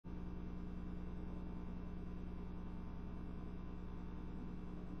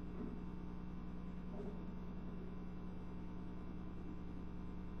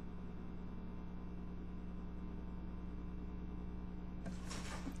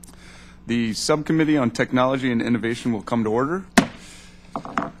The Subcommittee on Technology and Innovation will come to order.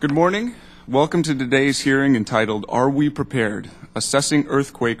 Good morning. Welcome to today's hearing entitled, Are We Prepared? Assessing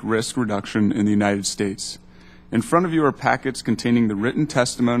Earthquake Risk Reduction in the United States. In front of you are packets containing the written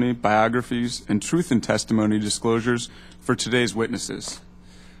testimony, biographies, and truth in testimony disclosures for today's witnesses.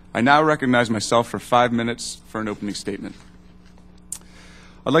 I now recognize myself for 5 minutes for an opening statement.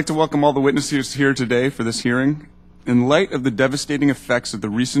 I'd like to welcome all the witnesses here today for this hearing. In light of the devastating effects of the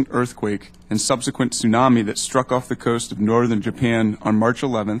recent earthquake and subsequent tsunami that struck off the coast of northern Japan on March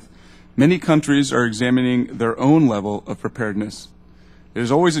 11th, many countries are examining their own level of preparedness. It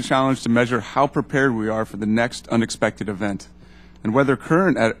is always a challenge to measure how prepared we are for the next unexpected event and whether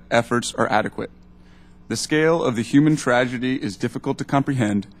current efforts are adequate. The scale of the human tragedy is difficult to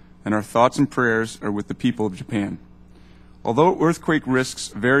comprehend, and our thoughts and prayers are with the people of Japan. Although earthquake risks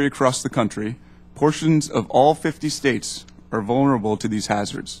vary across the country, portions of all 50 states are vulnerable to these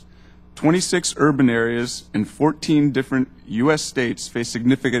hazards. 26 urban areas in 14 different U.S. states face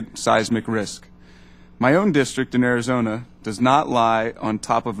significant seismic risk. My own district in Arizona does not lie on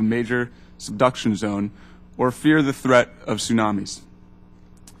top of a major subduction zone or fear the threat of tsunamis.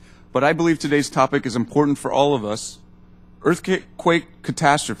 But I believe today's topic is important for all of us. Earthquake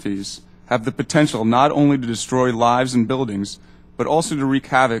catastrophes have the potential not only to destroy lives and buildings, but also to wreak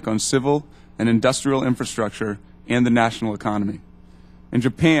havoc on civil and industrial infrastructure and the national economy. In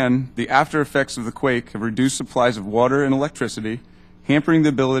Japan, the after effects of the quake have reduced supplies of water and electricity, hampering the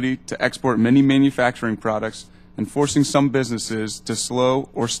ability to export many manufacturing products and forcing some businesses to slow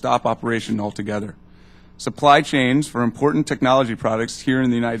or stop operation altogether. Supply chains for important technology products here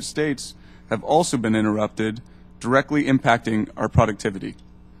in the United States have also been interrupted, directly impacting our productivity.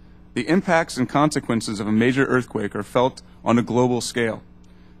 The impacts and consequences of a major earthquake are felt on a global scale.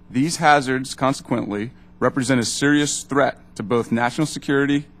 These hazards, consequently, represent a serious threat to both national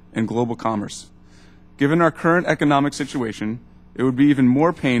security and global commerce. Given our current economic situation, it would be even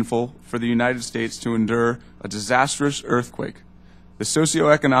more painful for the United States to endure a disastrous earthquake, the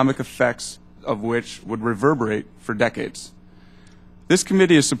socioeconomic effects of which would reverberate for decades. This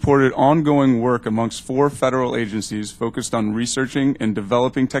committee has supported ongoing work amongst 4 federal agencies focused on researching and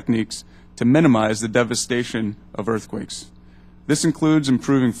developing techniques to minimize the devastation of earthquakes. This includes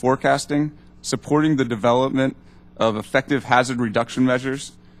improving forecasting, supporting the development of effective hazard reduction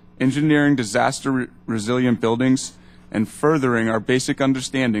measures, engineering disaster-resilient buildings, and furthering our basic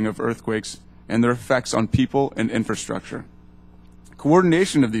understanding of earthquakes and their effects on people and infrastructure.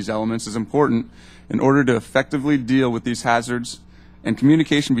 Coordination of these elements is important in order to effectively deal with these hazards, and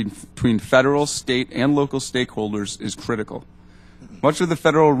communication between federal, state, and local stakeholders is critical. Much of the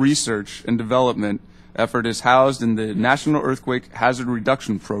federal research and development effort is housed in the National Earthquake Hazard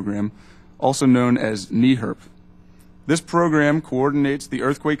Reduction Program, also known as NEHRP. This program coordinates the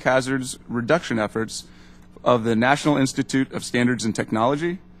earthquake hazards reduction efforts of the National Institute of Standards and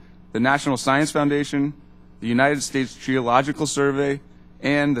Technology, the National Science Foundation, the United States Geological Survey,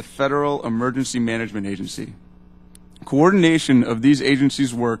 and the Federal Emergency Management Agency. Coordination of these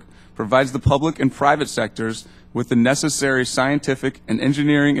agencies' work provides the public and private sectors with the necessary scientific and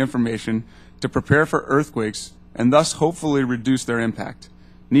engineering information to prepare for earthquakes and thus hopefully reduce their impact.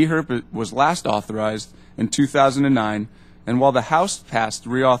 NEHRP was last authorized in 2009, and while the House passed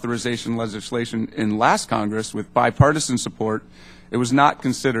reauthorization legislation in last Congress with bipartisan support, it was not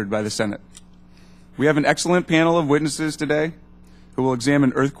considered by the Senate. We have an excellent panel of witnesses today who will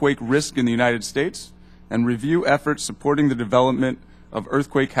examine earthquake risk in the United States and review efforts supporting the development of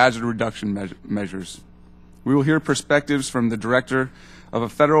earthquake hazard reduction measures. We will hear perspectives from the director of a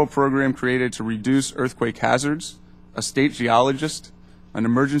federal program created to reduce earthquake hazards, a state geologist, an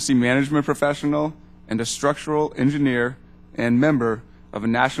emergency management professional, and a structural engineer and member of a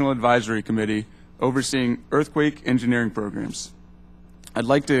national advisory committee overseeing earthquake engineering programs. I'd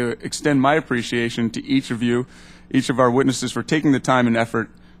like to extend my appreciation to each of our witnesses for taking the time and effort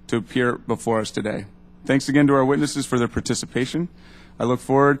to appear before us today. Thanks again to our witnesses for their participation. I look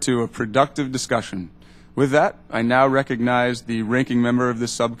forward to a productive discussion. With that, I now recognize the ranking member of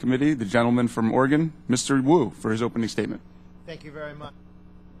this subcommittee, the gentleman from Oregon, Mr. Wu, for his opening statement. Thank you very much.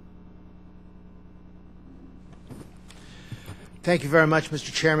 Thank you very much,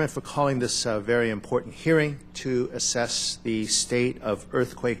 Mr. Chairman, for calling this very important hearing to assess the state of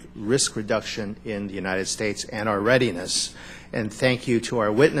earthquake risk reduction in the United States and our readiness. And thank you to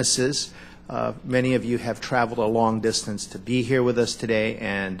our witnesses. Many of you have traveled a long distance to be here with us today,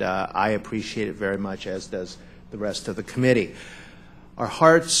 and I appreciate it very much, as does the rest of the committee. Our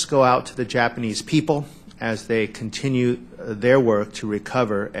hearts go out to the Japanese people as they continue their work to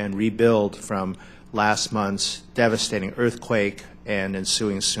recover and rebuild from last month's devastating earthquake and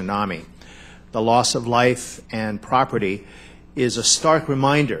ensuing tsunami. the loss of life and property is a stark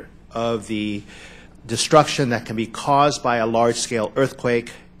reminder of the destruction that can be caused by a large-scale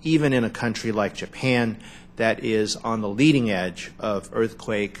earthquake, even in a country like Japan that is on the leading edge of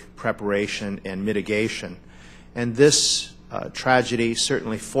earthquake preparation and mitigation. And this tragedy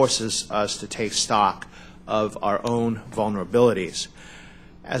certainly forces us to take stock of our own vulnerabilities.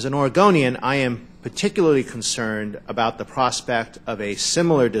 As an Oregonian, I am particularly concerned about the prospect of a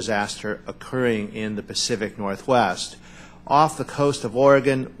similar disaster occurring in the Pacific Northwest. Off the coast of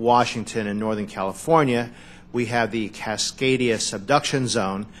Oregon, Washington, and Northern California, we have the Cascadia subduction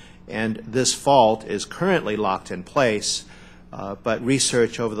zone, and this fault is currently locked in place, but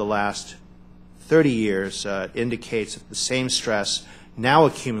research over the last 30 years indicates that the same stress now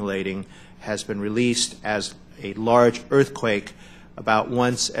accumulating has been released as a large earthquake about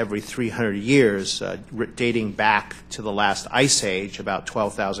once every 300 years, dating back to the last ice age about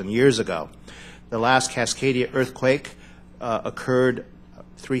 12,000 years ago. The last Cascadia earthquake occurred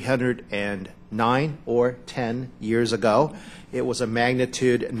 309 or 10 years ago. It was a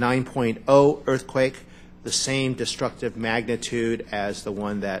magnitude 9.0 earthquake, the same destructive magnitude as the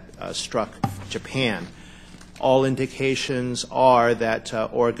one that struck Japan. All indications are that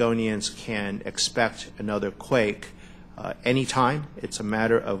Oregonians can expect another quake anytime. It's a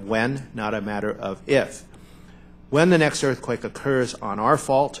matter of when, not a matter of if. When the next earthquake occurs on our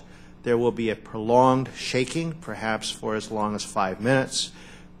fault, there will be a prolonged shaking, perhaps for as long as 5 minutes,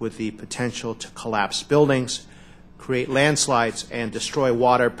 with the potential to collapse buildings, create landslides, and destroy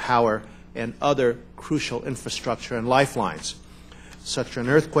water, power, and other crucial infrastructure and lifelines. Such an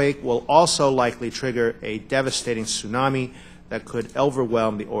earthquake will also likely trigger a devastating tsunami that could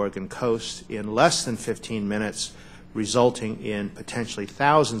overwhelm the Oregon coast in less than 15 minutes, resulting in potentially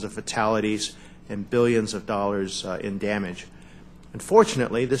thousands of fatalities and billions of dollars in damage.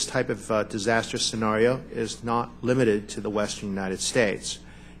 Unfortunately, this type of disaster scenario is not limited to the western United States.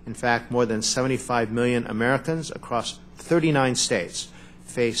 In fact, more than 75 million Americans across 39 states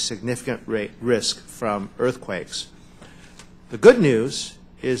face significant risk from earthquakes. The good news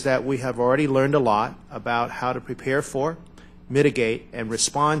is that we have already learned a lot about how to prepare for, mitigate, and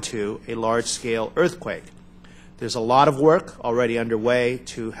respond to a large-scale earthquake. There's a lot of work already underway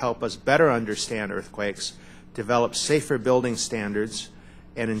to help us better understand earthquakes, develop safer building standards,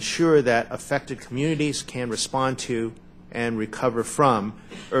 and ensure that affected communities can respond to and recover from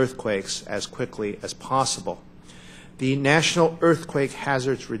earthquakes as quickly as possible. The National Earthquake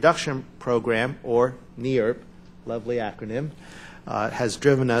Hazards Reduction Program, or NEHRP, lovely acronym, has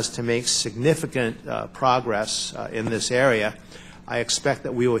driven us to make significant progress in this area. I expect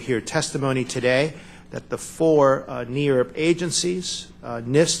that we will hear testimony today that the four NEHRP agencies,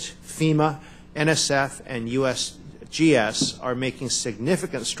 NIST, FEMA, NSF, and USGS, are making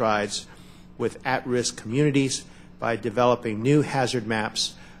significant strides with at-risk communities by developing new hazard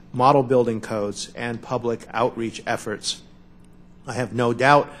maps, model building codes, and public outreach efforts. I have no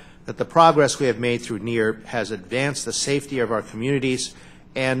doubt that the progress we have made through NEHRP has advanced the safety of our communities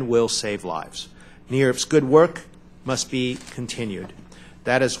and will save lives. NEHRP's good work must be continued.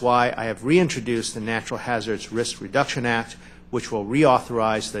 That is why I have reintroduced the Natural Hazards Risk Reduction Act, which will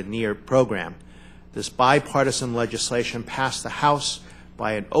reauthorize the NEHRP program. This bipartisan legislation passed the House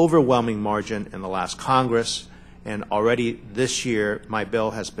by an overwhelming margin in the last Congress, and already this year my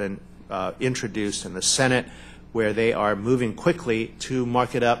bill has been introduced in the Senate, where they are moving quickly to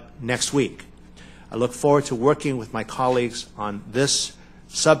mark it up next week. I look forward to working with my colleagues on this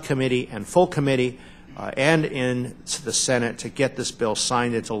subcommittee and full committee and in the Senate to get this bill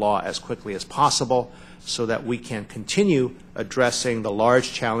signed into law as quickly as possible so that we can continue addressing the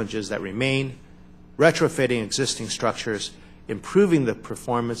large challenges that remain, retrofitting existing structures, improving the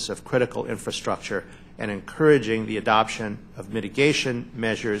performance of critical infrastructure, and encouraging the adoption of mitigation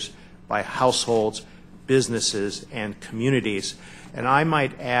measures by households, businesses, and communities. And I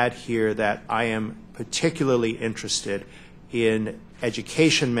might add here that I am particularly interested in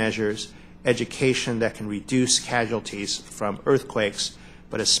education measures, education that can reduce casualties from earthquakes,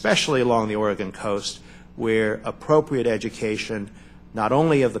 but especially along the Oregon coast, where appropriate education, not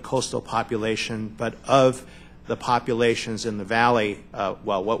only of the coastal population, but of the populations in the valley,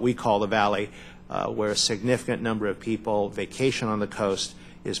 well, what we call the valley, where a significant number of people vacation on the coast,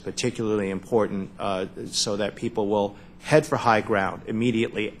 is particularly important so that people will head for high ground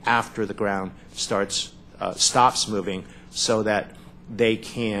immediately after the ground stops moving, so that they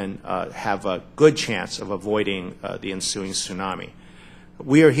can have a good chance of avoiding the ensuing tsunami.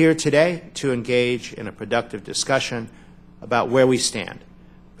 We are here today to engage in a productive discussion about where we stand,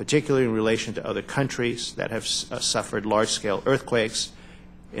 particularly in relation to other countries that have suffered large-scale earthquakes,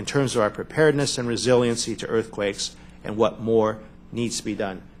 in terms of our preparedness and resiliency to earthquakes and what more needs to be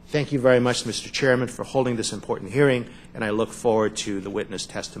done. Thank you very much, Mr. Chairman, for holding this important hearing, and I look forward to the witness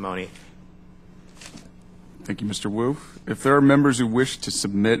testimony. Thank you, Mr. Wu. If there are members who wish to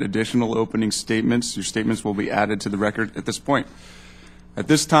submit additional opening statements, your statements will be added to the record at this point. At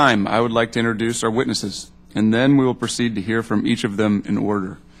this time, I would like to introduce our witnesses, and then we will proceed to hear from each of them in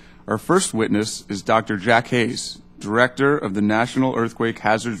order. Our first witness is Dr. Jack Hayes, Director of the National Earthquake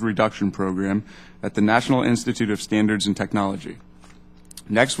Hazards Reduction Program at the National Institute of Standards and Technology.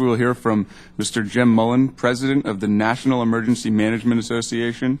 Next, we will hear from Mr. Jim Mullen, President of the National Emergency Management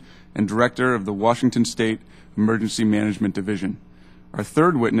Association and Director of the Washington State Emergency Management Division. Our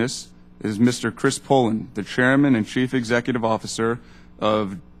third witness is Mr. Chris Poland, the Chairman and Chief Executive Officer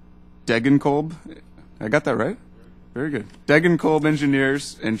of Degenkolb. I got that right? Very good. Degenkolb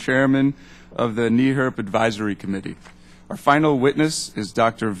Engineers and Chairman of the NEHRP Advisory Committee. Our final witness is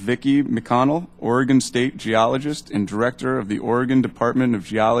Dr. Vicki McConnell, Oregon State Geologist and Director of the Oregon Department of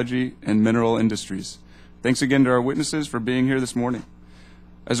Geology and Mineral Industries. Thanks again to our witnesses for being here this morning.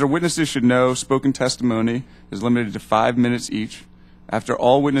 As our witnesses should know, spoken testimony is limited to 5 minutes each. After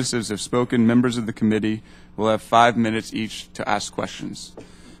all witnesses have spoken, members of the committee will have 5 minutes each to ask questions.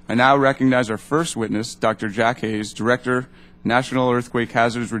 I now recognize our first witness, Dr. Jack Hayes, Director, National Earthquake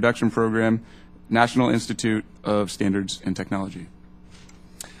Hazards Reduction Program, National Institute of Standards and Technology.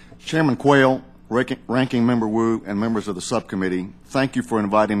 Chairman Quayle, Ranking Member Wu, and members of the subcommittee, thank you for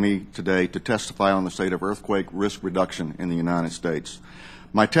inviting me today to testify on the state of earthquake risk reduction in the United States.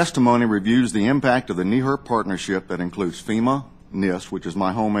 My testimony reviews the impact of the NEHRP partnership that includes FEMA, NIST, which is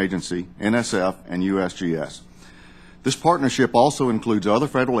my home agency, NSF, and USGS. This partnership also includes other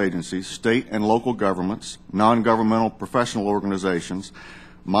federal agencies, state and local governments, non-governmental professional organizations,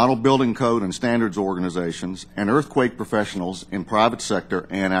 model building code and standards organizations, and earthquake professionals in private sector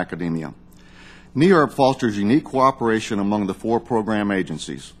and academia. NEHRP fosters unique cooperation among the 4 program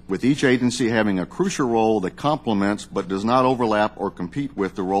agencies, with each agency having a crucial role that complements but does not overlap or compete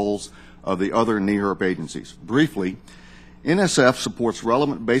with the roles of the other NEHRP agencies. Briefly, NSF supports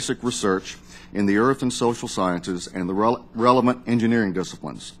relevant basic research in the earth and social sciences and the relevant engineering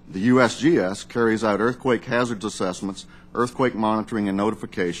disciplines. The USGS carries out earthquake hazards assessments, earthquake monitoring and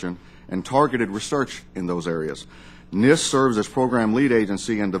notification, and targeted research in those areas. NIST serves as program lead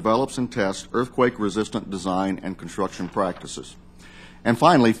agency and develops and tests earthquake-resistant design and construction practices. And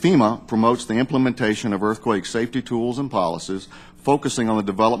finally, FEMA promotes the implementation of earthquake safety tools and policies, focusing on the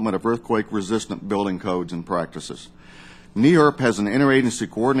development of earthquake-resistant building codes and practices. NEHRP has an interagency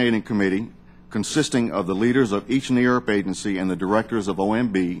coordinating committee consisting of the leaders of each NEHRP agency and the directors of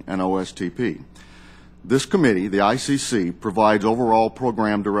OMB and OSTP. This committee, the ICC, provides overall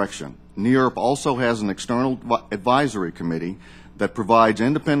program direction. NEHRP also has an external advisory committee that provides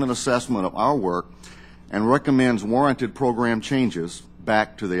independent assessment of our work and recommends warranted program changes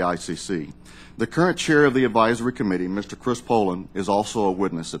back to the ICC. The current chair of the advisory committee, Mr. Chris Poland, is also a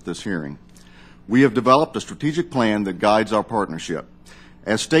witness at this hearing. We have developed a strategic plan that guides our partnership.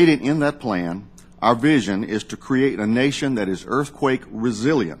 As stated in that plan, our vision is to create a nation that is earthquake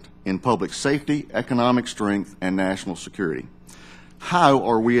resilient in public safety, economic strength, and national security. How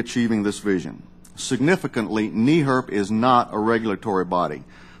are we achieving this vision? Significantly, NEHRP is not a regulatory body.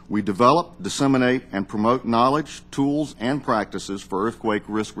 We develop, disseminate, and promote knowledge, tools, and practices for earthquake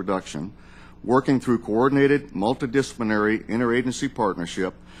risk reduction, working through coordinated, multidisciplinary interagency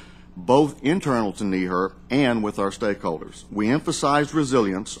partnership, both internal to NEHRP and with our stakeholders. We emphasize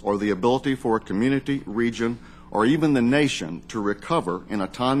resilience, or the ability for a community, region, or even the nation to recover in a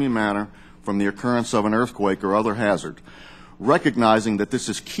timely manner from the occurrence of an earthquake or other hazard, recognizing that this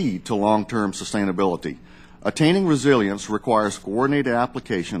is key to long-term sustainability. Attaining resilience requires coordinated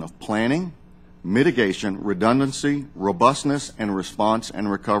application of planning, mitigation, redundancy, robustness, and response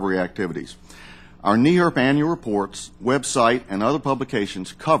and recovery activities. Our NEHRP annual reports, website, and other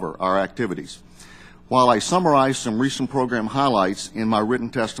publications cover our activities. While I summarize some recent program highlights in my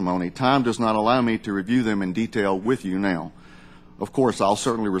written testimony, time does not allow me to review them in detail with you now. Of course, I'll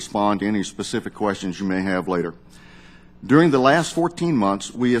certainly respond to any specific questions you may have later. During the last 14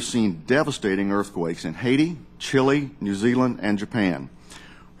 months, we have seen devastating earthquakes in Haiti, Chile, New Zealand, and Japan.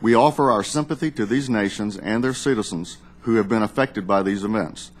 We offer our sympathy to these nations and their citizens who have been affected by these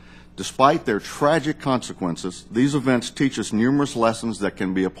events. Despite their tragic consequences, these events teach us numerous lessons that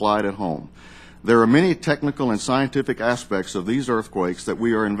can be applied at home. There are many technical and scientific aspects of these earthquakes that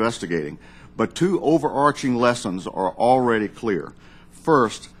we are investigating, but 2 overarching lessons are already clear.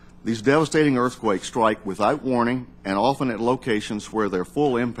 First, these devastating earthquakes strike without warning and often at locations where their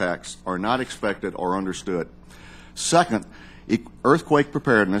full impacts are not expected or understood. Second, Earthquake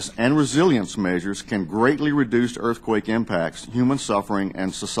preparedness and resilience measures can greatly reduce earthquake impacts, human suffering,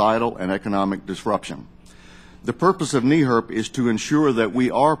 and societal and economic disruption. The purpose of NEHRP is to ensure that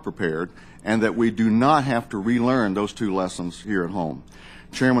we are prepared and that we do not have to relearn those two lessons here at home.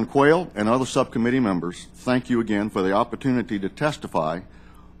 Chairman Quayle and other subcommittee members, thank you again for the opportunity to testify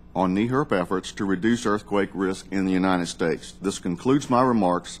on NEHRP efforts to reduce earthquake risk in the United States. This concludes my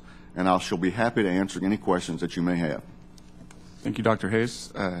remarks, and I shall be happy to answer any questions that you may have. Thank you, Dr.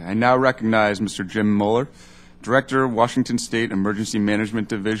 Hayes. I now recognize Mr. Jim Mullen, Director, Washington State Emergency Management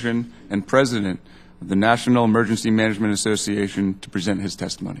Division and President of the National Emergency Management Association, to present his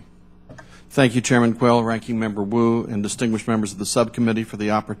testimony. Thank you, Chairman Quayle, Ranking Member Wu, and distinguished members of the subcommittee for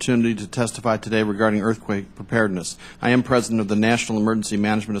the opportunity to testify today regarding earthquake preparedness. I am president of the National Emergency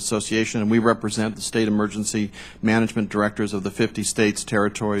Management Association, and we represent the state emergency management directors of the 50 states,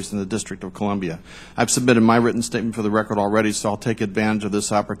 territories, and the District of Columbia. I've submitted my written statement for the record already, so I'll take advantage of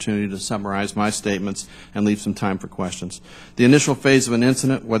this opportunity to summarize my statements and leave some time for questions. The initial phase of an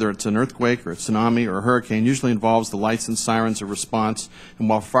incident, whether it's an earthquake or a tsunami or a hurricane, usually involves the lights and sirens of response, and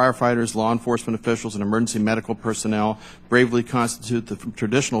while firefighters, law enforcement officials, and emergency medical personnel bravely constitute the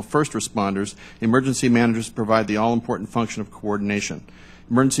traditional first responders, emergency managers provide the all-important function of coordination.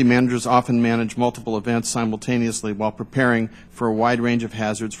 Emergency managers often manage multiple events simultaneously while preparing for a wide range of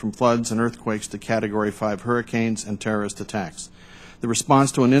hazards from floods and earthquakes to Category 5 hurricanes and terrorist attacks. The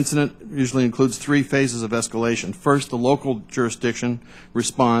response to an incident usually includes three phases of escalation. First, the local jurisdiction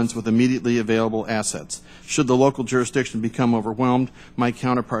responds with immediately available assets. Should the local jurisdiction become overwhelmed, my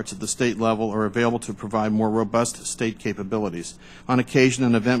counterparts at the state level are available to provide more robust state capabilities. On occasion,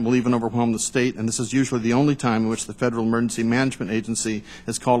 an event will even overwhelm the state, and this is usually the only time in which the Federal Emergency Management Agency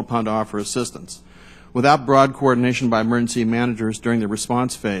is called upon to offer assistance. Without broad coordination by emergency managers during the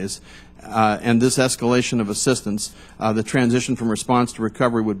response phase, and this escalation of assistance, the transition from response to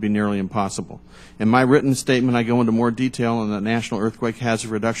recovery would be nearly impossible. In my written statement, I go into more detail on the National Earthquake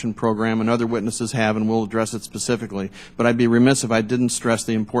Hazard Reduction Program, and other witnesses have and will address it specifically, but I'd be remiss if I didn't stress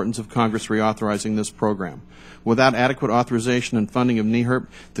the importance of Congress reauthorizing this program. Without adequate authorization and funding of NEHRP,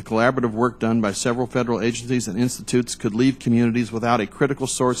 the collaborative work done by several federal agencies and institutes could leave communities without a critical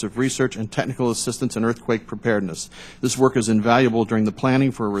source of research and technical assistance in earthquake preparedness. This work is invaluable during the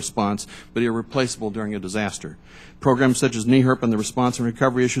planning for a response, but irreplaceable during a disaster. Programs such as NEHRP and the response and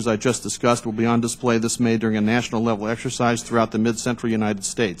recovery issues I just discussed will be on display this May during a national level exercise throughout the mid-central United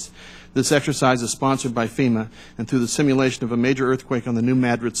States. This exercise is sponsored by FEMA, and through the simulation of a major earthquake on the New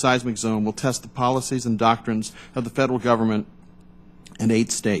Madrid seismic zone will test the policies and doctrines of the federal government in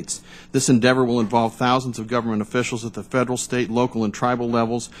 8 states. This endeavor will involve thousands of government officials at the federal, state, local, and tribal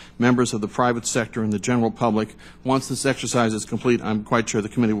levels, members of the private sector, and the general public. Once this exercise is complete, I'm quite sure the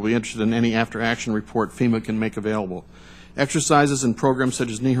committee will be interested in any after-action report FEMA can make available. Exercises and programs such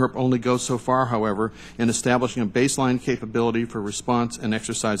as NEHRP only go so far, however, in establishing a baseline capability for response and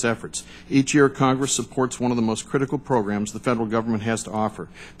exercise efforts. Each year, Congress supports one of the most critical programs the federal government has to offer.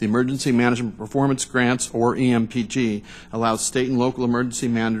 The Emergency Management Performance Grants, or EMPG, allows state and local emergency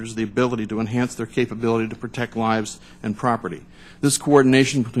managers the ability to enhance their capability to protect lives and property. This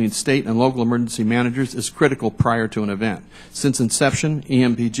coordination between state and local emergency managers is critical prior to an event. Since inception,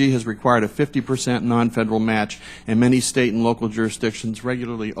 EMPG has required a 50% non-federal match, and many state and local jurisdictions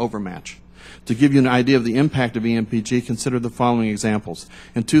regularly overmatch. To give you an idea of the impact of EMPG, consider the following examples.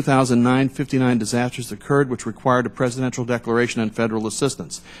 In 2009, 59 disasters occurred which required a presidential declaration and federal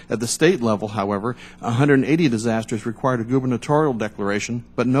assistance. At the state level, however, 180 disasters required a gubernatorial declaration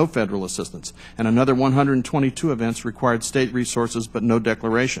but no federal assistance, and another 122 events required state resources but no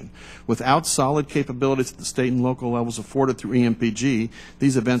declaration. Without solid capabilities at the state and local levels afforded through EMPG,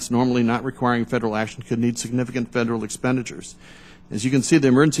 these events normally not requiring federal action could need significant federal expenditures. As you can see, the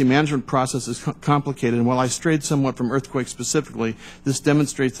emergency management process is complicated, and while I strayed somewhat from earthquakes specifically, this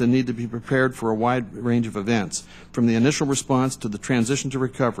demonstrates the need to be prepared for a wide range of events. From the initial response to the transition to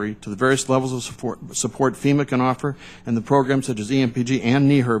recovery, to the various levels of support FEMA can offer, and the programs such as EMPG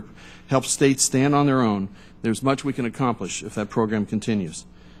and NEHRP help states stand on their own, there's much we can accomplish if that program continues.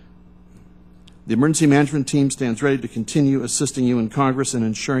 The emergency management team stands ready to continue assisting you in Congress in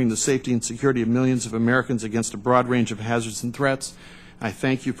ensuring the safety and security of millions of Americans against a broad range of hazards and threats. I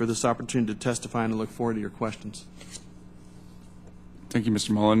thank you for this opportunity to testify and I look forward to your questions. Thank you,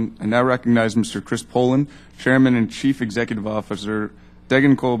 Mr. Mullen. I now recognize Mr. Chris Poland, Chairman and Chief Executive Officer,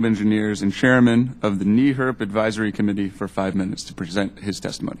 Degenkolb Engineers, and Chairman of the NEHRP Advisory Committee for 5 minutes to present his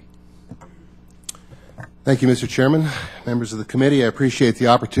testimony. Thank you, Mr. Chairman. Members of the committee, I appreciate the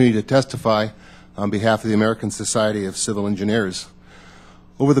opportunity to testify on behalf of the American Society of Civil Engineers.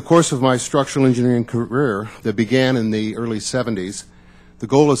 Over the course of my structural engineering career that began in the early 70s, the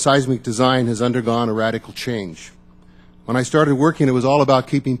goal of seismic design has undergone a radical change. When I started working, it was all about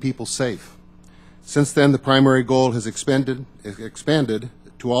keeping people safe. Since then, the primary goal has expanded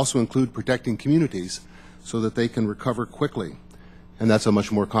to also include protecting communities so that they can recover quickly, and that's a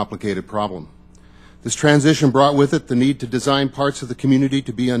much more complicated problem. This transition brought with it the need to design parts of the community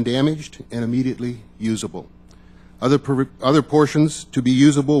to be undamaged and immediately usable, other portions to be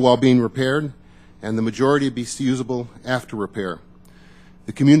usable while being repaired, and the majority be usable after repair.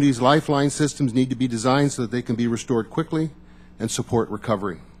 The community's lifeline systems need to be designed so that they can be restored quickly and support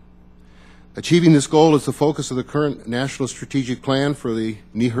recovery. Achieving this goal is the focus of the current National Strategic Plan for the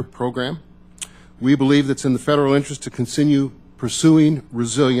NEHRP program. We believe that it's in the federal interest to continue pursuing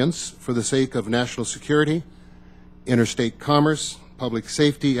resilience for the sake of national security, interstate commerce, public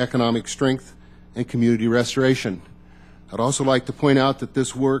safety, economic strength, and community restoration. I'd also like to point out that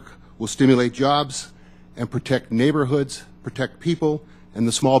this work will stimulate jobs and protect neighborhoods, protect people, and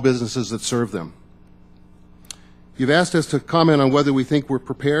the small businesses that serve them. You've asked us to comment on whether we think we're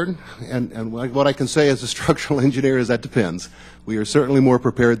prepared, and what I can say as a structural engineer is that depends. We are certainly more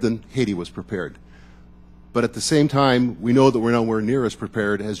prepared than Haiti was prepared. But at the same time, we know that we're nowhere near as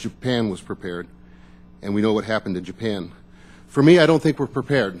prepared as Japan was prepared, and we know what happened in Japan. For me, I don't think we're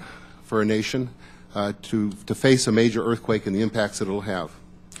prepared for a nation to face a major earthquake and the impacts that it will have.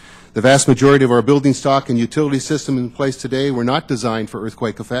 The vast majority of our building stock and utility system in place today were not designed for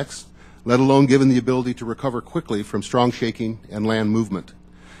earthquake effects, let alone given the ability to recover quickly from strong shaking and land movement.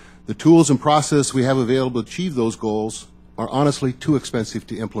 The tools and process we have available to achieve those goals are honestly too expensive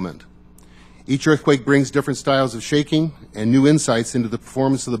to implement. Each earthquake brings different styles of shaking and new insights into the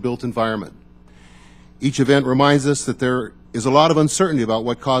performance of the built environment. Each event reminds us that there is a lot of uncertainty about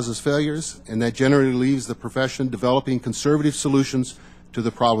what causes failures, and that generally leaves the profession developing conservative solutions to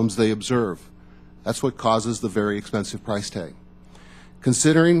the problems they observe. That's what causes the very expensive price tag.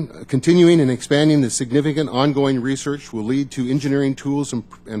 Continuing and expanding the significant ongoing research will lead to engineering tools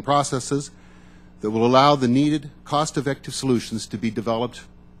and processes that will allow the needed cost-effective solutions to be developed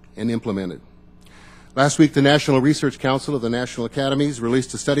and implemented. Last week, the National Research Council of the National Academies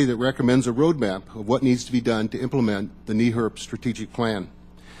released a study that recommends a roadmap of what needs to be done to implement the NEHRP strategic plan.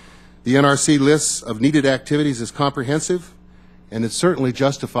 The NRC list of needed activities is comprehensive, and it certainly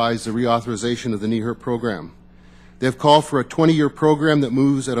justifies the reauthorization of the NEHRP program. They have called for a 20-year program that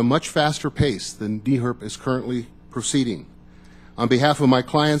moves at a much faster pace than NEHRP is currently proceeding. On behalf of my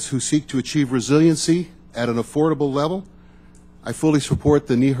clients who seek to achieve resiliency at an affordable level, I fully support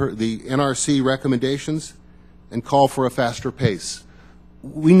the NRC recommendations and call for a faster pace.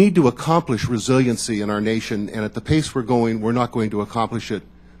 We need to accomplish resiliency in our nation, and at the pace we're going, we're not going to accomplish it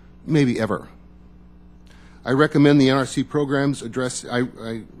maybe ever. I recommend the NRC programs address, I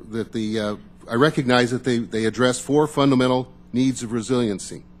recognize that they address 4 fundamental needs of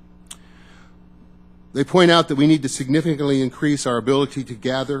resiliency. They point out that we need to significantly increase our ability to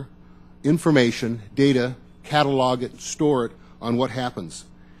gather information, data, catalog it, store it on what happens.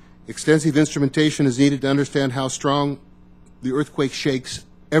 Extensive instrumentation is needed to understand how strong the earthquake shakes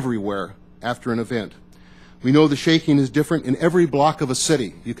everywhere after an event. We know the shaking is different in every block of a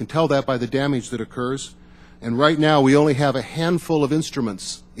city. You can tell that by the damage that occurs. And right now, we only have a handful of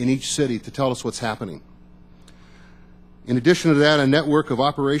instruments in each city to tell us what's happening. In addition to that, a network of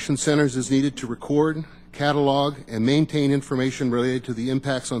operation centers is needed to record, catalog, and maintain information related to the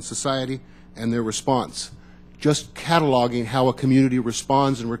impacts on society and their response. Just cataloging how a community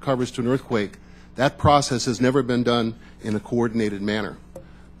responds and recovers to an earthquake, that process has never been done in a coordinated manner.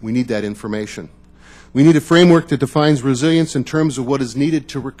 We need that information. We need a framework that defines resilience in terms of what is needed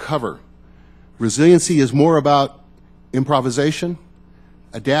to recover. Resiliency is more about improvisation,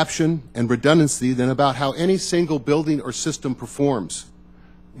 adaptation, and redundancy than about how any single building or system performs.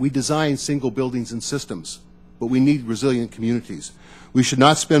 We design single buildings and systems, but we need resilient communities. We should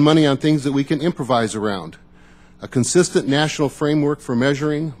not spend money on things that we can improvise around. A consistent national framework for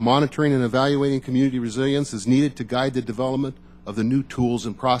measuring, monitoring, and evaluating community resilience is needed to guide the development of the new tools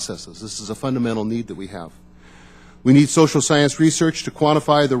and processes. This is a fundamental need that we have. We need social science research to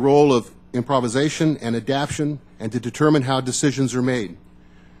quantify the role of improvisation and adaptation and to determine how decisions are made.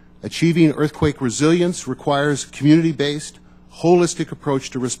 Achieving earthquake resilience requires a community-based, holistic approach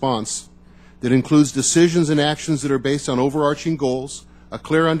to response that includes decisions and actions that are based on overarching goals, a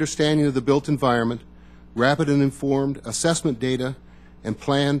clear understanding of the built environment, rapid and informed assessment data, and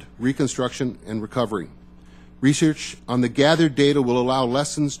planned reconstruction and recovery. Research on the gathered data will allow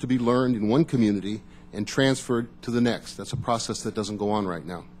lessons to be learned in one community and transferred to the next. That's a process that doesn't go on right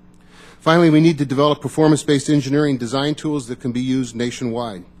now. Finally, we need to develop performance-based engineering design tools that can be used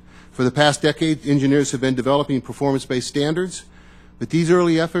nationwide. For the past decade, engineers have been developing performance-based standards, but these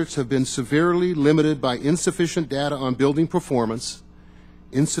early efforts have been severely limited by insufficient data on building performance,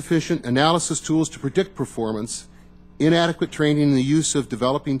 insufficient analysis tools to predict performance, inadequate training in the use of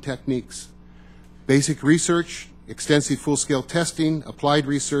developing techniques. Basic research, extensive full-scale testing, applied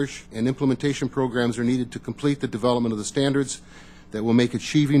research, and implementation programs are needed to complete the development of the standards that will make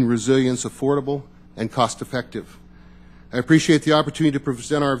achieving resilience affordable and cost-effective. I appreciate the opportunity to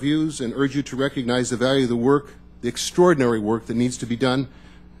present our views and urge you to recognize the value of the work, the extraordinary work that needs to be done,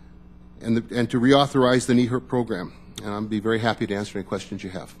 and to reauthorize the NEHRP program. And I'll be very happy to answer any questions you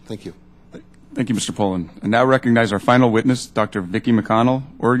have. Thank you. Thank you, Mr. Poland. And now recognize our final witness, Dr. Vicki McConnell,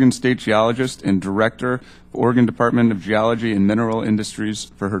 Oregon State Geologist and Director of Oregon Department of Geology and Mineral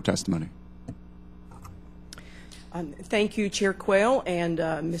Industries, for her testimony. Thank you, Chair Quayle and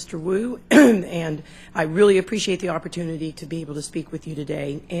Mr. Wu, and I really appreciate the opportunity to be able to speak with you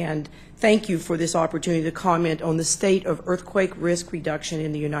today. And thank you for this opportunity to comment on the state of earthquake risk reduction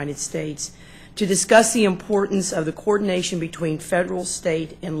in the United States, to discuss the importance of the coordination between federal,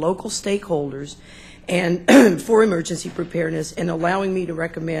 state, and local stakeholders and for emergency preparedness, and allowing me to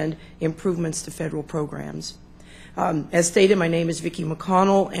recommend improvements to federal programs. As stated, my name is Vicki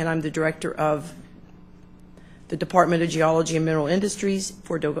McConnell, and I'm the Director of the Department of Geology and Mineral Industries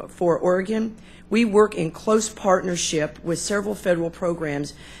for Oregon. We work in close partnership with several federal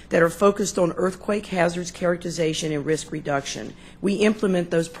programs that are focused on earthquake hazards characterization and risk reduction. We implement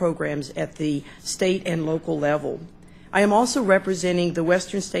those programs at the state and local level. I am also representing the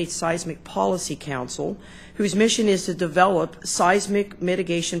Western States Seismic Policy Council, whose mission is to develop seismic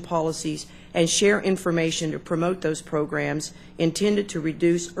mitigation policies and share information to promote those programs intended to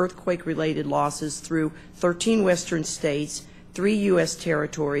reduce earthquake-related losses through 13 Western states, 3 U.S.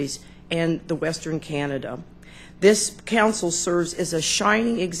 territories, and the Western Canada. This council serves as a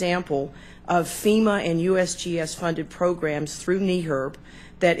shining example of FEMA and USGS-funded programs through NEHRP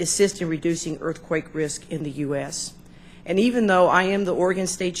that assist in reducing earthquake risk in the U.S. And even though I am the Oregon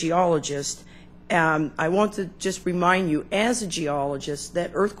State Geologist, I want to just remind you, as a geologist,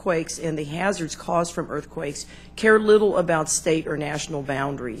 that earthquakes and the hazards caused from earthquakes care little about state or national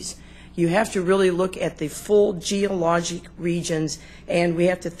boundaries. You have to really look at the full geologic regions, and we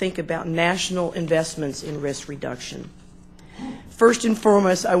have to think about national investments in risk reduction. First and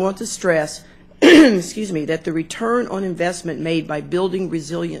foremost, I want to stress excuse me, that the return on investment made by building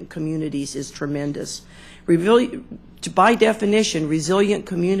resilient communities is tremendous. By definition, resilient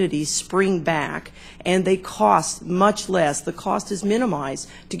communities spring back, and they cost much less. The cost is minimized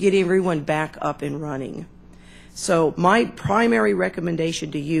to get everyone back up and running. So my primary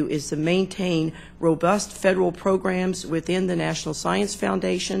recommendation to you is to maintain robust federal programs within the National Science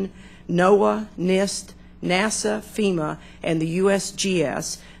Foundation, NOAA, NIST, NASA, FEMA, and the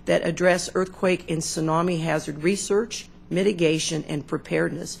USGS that address earthquake and tsunami hazard research, mitigation, and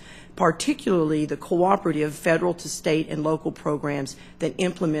preparedness, particularly the cooperative federal to state and local programs that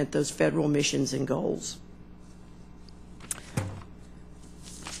implement those federal missions and goals.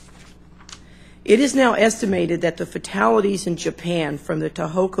 It is now estimated that the fatalities in Japan from the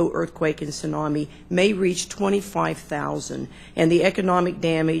Tohoku earthquake and tsunami may reach 25,000, and the economic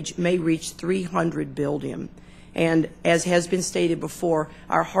damage may reach $300 billion. And as has been stated before,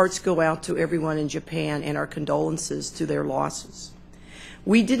 our hearts go out to everyone in Japan and our condolences to their losses.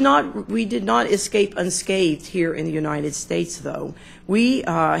 We did not escape unscathed here in the United States, though. We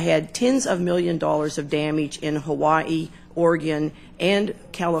had tens of millions of dollars of damage in Hawaii, Oregon, and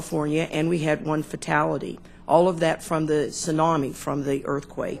California, and we had one fatality. All of that from the tsunami, from the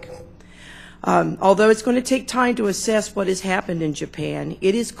earthquake. Although it's going to take time to assess what has happened in Japan,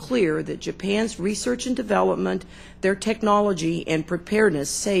 it is clear that Japan's research and development, their technology, and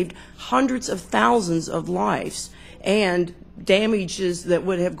preparedness saved hundreds of thousands of lives and damages that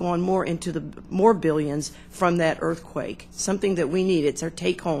would have gone more into the more billions from that earthquake, something that we need. It's our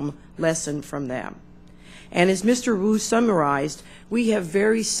take-home lesson from that. And as Mr. Wu summarized, we have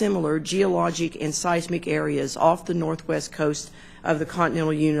very similar geologic and seismic areas off the northwest coast of the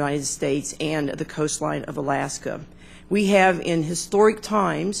continental United States and the coastline of Alaska. We have in historic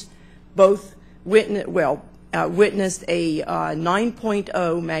times both witnessed a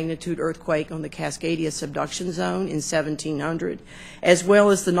 9.0 magnitude earthquake on the Cascadia subduction zone in 1700, as well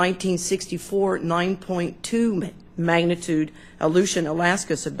as the 1964 9.2 magnitude Aleutian,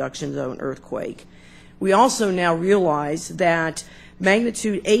 Alaska subduction zone earthquake. We also now realize that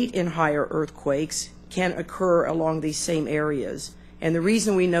magnitude 8 and higher earthquakes can occur along these same areas. And the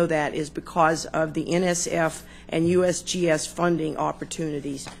reason we know that is because of the NSF and USGS funding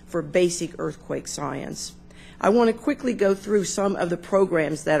opportunities for basic earthquake science. I want to quickly go through some of the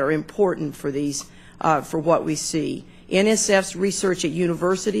programs that are important for these, for what we see. NSF's research at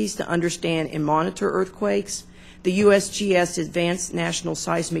universities to understand and monitor earthquakes, the USGS Advanced National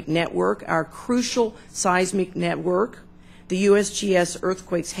Seismic Network, our crucial seismic network, the USGS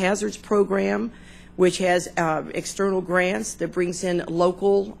Earthquakes Hazards Program, which has external grants that brings in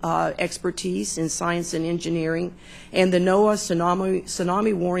local expertise in science and engineering, and the NOAA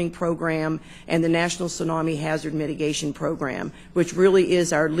Tsunami Warning Program and the National Tsunami Hazard Mitigation Program, which really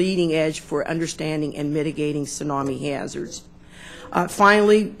is our leading edge for understanding and mitigating tsunami hazards.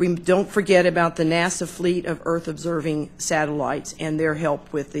 Finally, we don't forget about the NASA fleet of Earth-observing satellites and their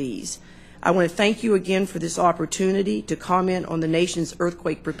help with these. I want to thank you again for this opportunity to comment on the nation's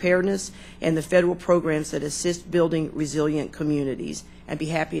earthquake preparedness and the federal programs that assist building resilient communities. I'd be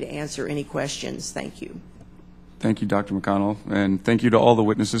happy to answer any questions. Thank you. Thank you, Dr. McConnell, and thank you to all the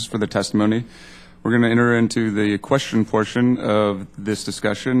witnesses for the testimony. We're going to enter into the question portion of this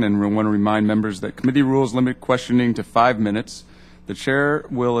discussion, and we want to remind members that committee rules limit questioning to 5 minutes. The chair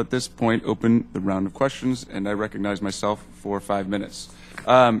will at this point open the round of questions, and I recognize myself for 5 minutes.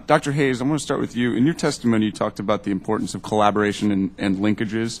 Dr. Hayes, I'm going to start with you. In your testimony, you talked about the importance of collaboration and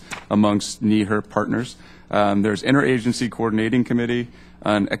linkages amongst NEHRP partners. There's interagency coordinating committee,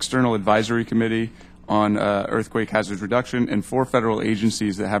 an external advisory committee on earthquake hazard reduction, and 4 federal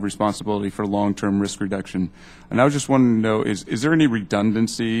agencies that have responsibility for long-term risk reduction. And I just wanted to know, is there any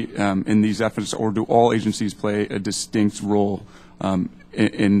redundancy in these efforts, or do all agencies play a distinct role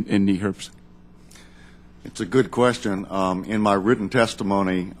in NEHRPs? It's a good question. In my written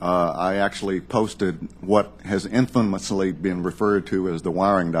testimony, I actually posted what has infamously been referred to as the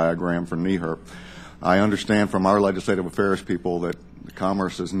wiring diagram for NEHRP. I understand from our legislative affairs people that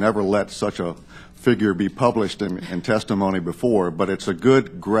Commerce has never let such a figure be published in testimony before, but it's a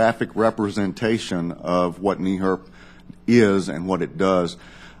good graphic representation of what NEHRP is and what it does.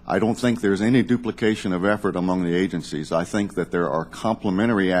 I don't think there's any duplication of effort among the agencies. I think that there are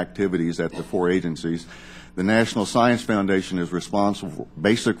complementary activities at the 4 agencies. The National Science Foundation is responsible for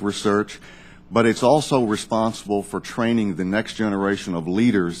basic research, but it's also responsible for training the next generation of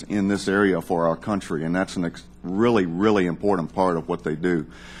leaders in this area for our country, and that's a really, really important part of what they do.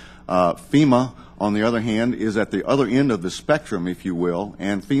 FEMA, on the other hand, is at the other end of the spectrum, if you will,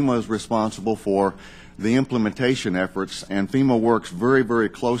 and FEMA is responsible for the implementation efforts, and FEMA works very, very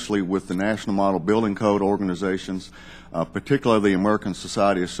closely with the National Model Building Code organizations, particularly the American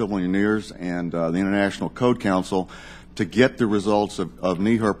Society of Civil Engineers and the International Code Council, to get the results of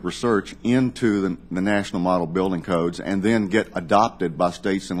NEHRP research into the National Model Building Codes and then get adopted by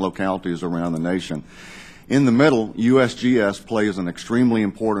states and localities around the nation. In the middle, USGS plays an extremely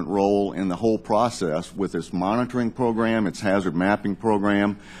important role in the whole process with its monitoring program, its hazard mapping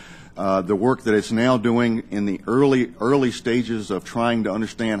program, the work that it's now doing in the early stages of trying to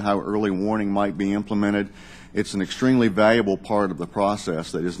understand how early warning might be implemented. It's an extremely valuable part of the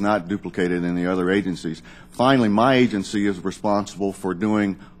process that is not duplicated in the other agencies. Finally, my agency is responsible for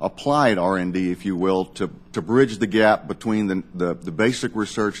doing applied R&D, if you will, to bridge the gap between the basic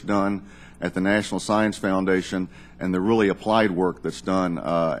research done at the National Science Foundation and the really applied work that's done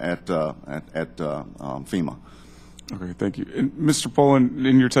at FEMA. Okay, thank you. And Mr. Poland,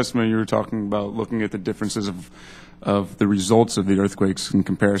 in your testimony, you were talking about looking at the differences of the results of the earthquakes in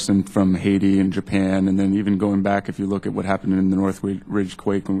comparison from Haiti and Japan, and then even going back, if you look at what happened in the North Ridge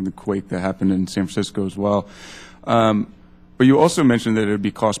quake and the quake that happened in San Francisco as well. But you also mentioned that it would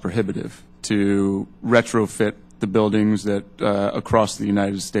be cost prohibitive to retrofit the buildings that across the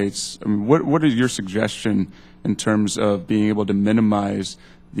United States. I mean, what is your suggestion in terms of being able to minimize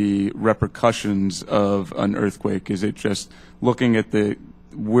the repercussions of an earthquake? Is it just looking at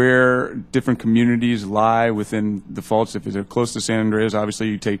where different communities lie within the faults? If they're close to San Andreas, obviously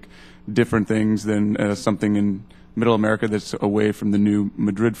you take different things than something in Middle America that's away from the new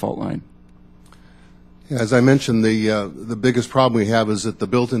Madrid fault line. As I mentioned, the biggest problem we have is that the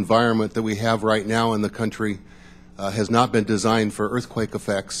built environment that we have right now in the country has not been designed for earthquake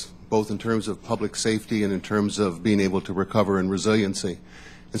effects, both in terms of public safety and in terms of being able to recover and resiliency.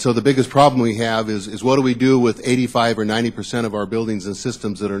 And so the biggest problem we have is what do we do with 85 or 90% of our buildings and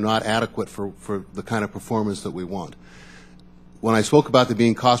systems that are not adequate for the kind of performance that we want. When I spoke about the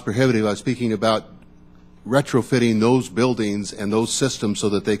being cost prohibitive, I was speaking about retrofitting those buildings and those systems so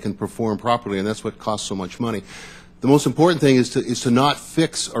that they can perform properly, and that's what costs so much money. The most important thing is to not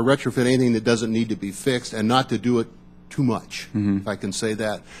fix or retrofit anything that doesn't need to be fixed, and not to do it too much, if I can say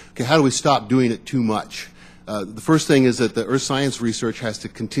that. Okay, how do we stop doing it too much? The first thing is that the earth science research has to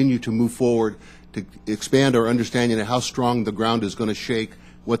continue to move forward to expand our understanding of how strong the ground is going to shake,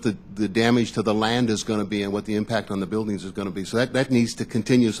 what the damage to the land is going to be, and what the impact on the buildings is going to be. So that needs to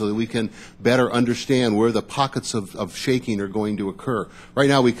continue so that we can better understand where the pockets of shaking are going to occur. Right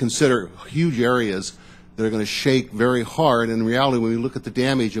now we consider huge areas that are going to shake very hard, and in reality when we look at the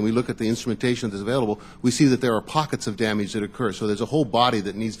damage and we look at the instrumentation that's available, we see that there are pockets of damage that occur. So there's a whole body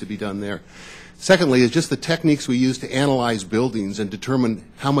that needs to be done there. Secondly, is just the techniques we use to analyze buildings and determine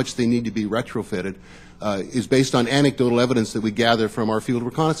how much they need to be retrofitted is based on anecdotal evidence that we gather from our field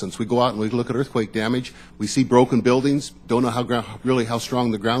reconnaissance. We go out and we look at earthquake damage, we see broken buildings, don't know how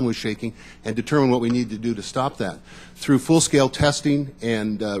strong the ground was shaking, and determine what we need to do to stop that. Through full-scale testing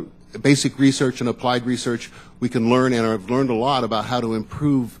and basic research and applied research, we can learn, and I've learned a lot about how to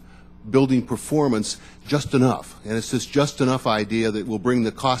improve building performance just enough. And it's this just enough idea that will bring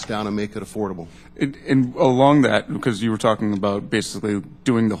the cost down and make it affordable. And along that, because you were talking about basically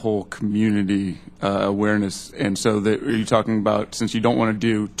doing the whole community awareness, and so that are you talking about, since you don't want to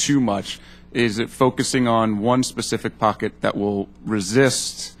do too much, is it focusing on one specific pocket that will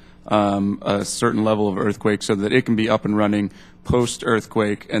resist a certain level of earthquake so that it can be up and running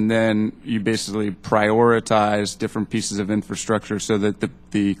post-earthquake, and then you basically prioritize different pieces of infrastructure so that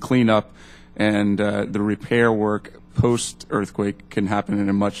the cleanup and the repair work post-earthquake can happen in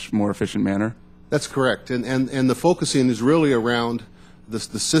a much more efficient manner? That's correct. And the focusing is really around the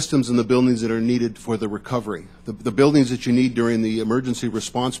systems and the buildings that are needed for the recovery. The buildings that you need during the emergency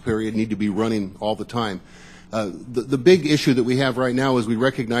response period need to be running all the time. The big issue that we have right now is we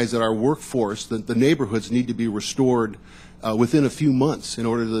recognize that our workforce, the neighborhoods need to be restored within a few months in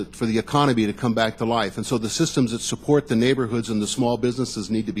order for the economy to come back to life. And so the systems that support the neighborhoods and the small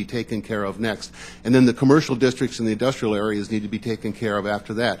businesses need to be taken care of next. And then the commercial districts and the industrial areas need to be taken care of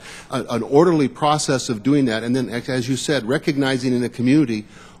after that. An orderly process of doing that, and then, as you said, recognizing in a community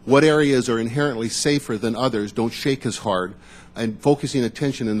what areas are inherently safer than others, don't shake as hard, and focusing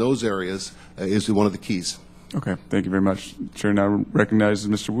attention in those areas is one of the keys. Okay, thank you very much. Chair now recognizes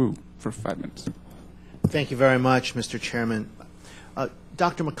Mr. Wu for 5 minutes. Thank you very much, Mr. Chairman.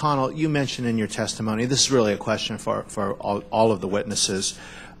 Dr. McConnell, you mentioned in your testimony, this is really a question for all of the witnesses,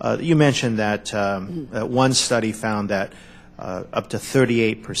 you mentioned that one study found that up to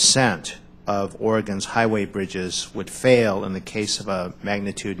 38% of Oregon's highway bridges would fail in the case of a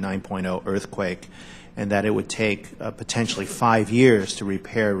magnitude 9.0 earthquake, and that it would take potentially 5 years to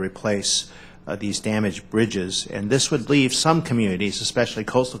repair or replace these damaged bridges, and this would leave some communities, especially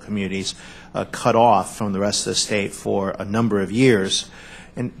coastal communities, cut off from the rest of the state for a number of years.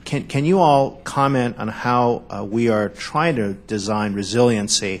 And can you all comment on how we are trying to design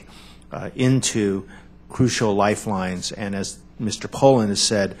resiliency into crucial lifelines, and as Mr. Mullen has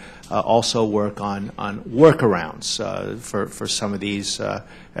said, also work on workarounds for some of these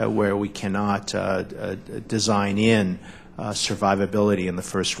where we cannot design in survivability in the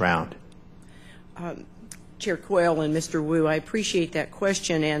first round? Chair Quayle and Mr. Wu, I appreciate that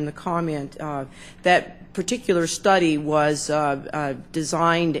question and the comment. That particular study was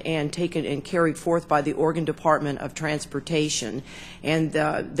designed and taken and carried forth by the Oregon Department of Transportation, and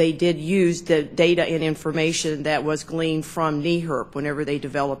they did use the data and information that was gleaned from NEHRP whenever they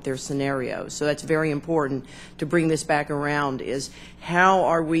developed their scenarios. So that's very important to bring this back around, is how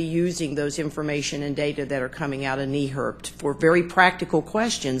are we using those information and data that are coming out of NEHRP for very practical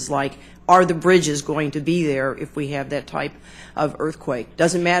questions like, are the bridges going to be there if we have that type of earthquake?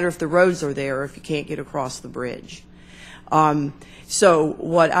 Doesn't matter if the roads are there if you can't get across the bridge. So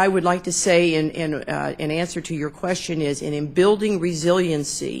what I would like to say in answer to your question is, in building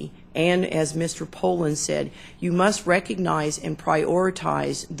resiliency, and as Mr. Mullen said, you must recognize and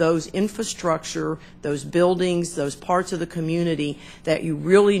prioritize those infrastructure, those buildings, those parts of the community that you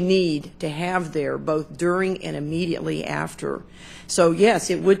really need to have there, both during and immediately after. So yes,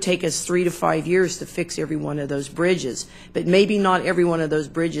 it would take us 3 to 5 years to fix every one of those bridges, but maybe not every one of those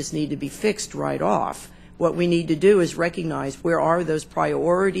bridges need to be fixed right off. What we need to do is recognize where are those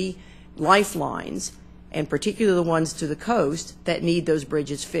priority lifelines, and particularly the ones to the coast that need those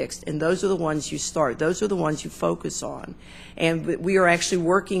bridges fixed. And those are the ones you start. Those are the ones you focus on. And we are actually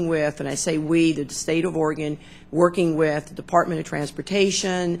working with, and I say we, the state of Oregon, working with the Department of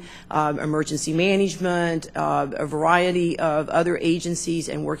Transportation, Emergency Management, a variety of other agencies,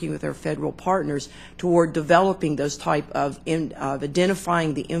 and working with our federal partners toward developing those type of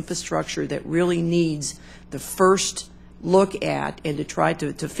identifying the infrastructure that really needs the first look at, and to try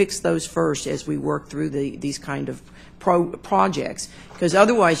to fix those first as we work through these kind of projects. Because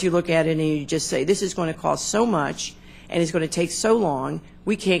otherwise you look at it and you just say, this is going to cost so much, and it's going to take so long,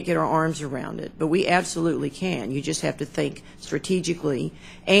 we can't get our arms around it. But we absolutely can. You just have to think strategically,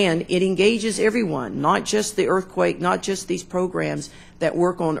 and it engages everyone, not just the earthquake, not just these programs that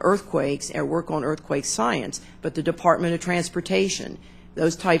work on earthquakes or work on earthquake science, but the Department of Transportation.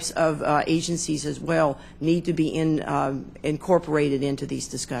 Those types of agencies as well need to be incorporated into these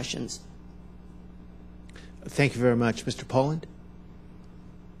discussions. Thank you very much. Mr. Poland?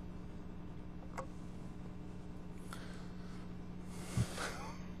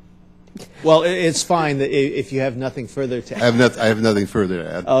 Well, it's fine that if you have nothing further to add. I have nothing further to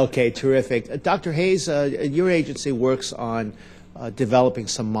add. Okay, terrific. Dr. Hayes, your agency works on developing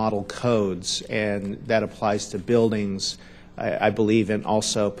some model codes, and that applies to buildings, I believe, and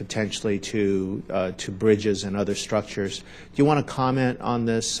also potentially to bridges and other structures. Do you want to comment on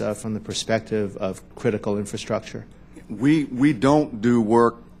this from the perspective of critical infrastructure? We don't do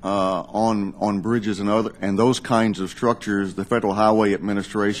work on bridges and those kinds of structures. The Federal Highway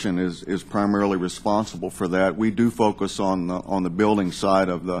Administration is primarily responsible for that. We do focus on the building side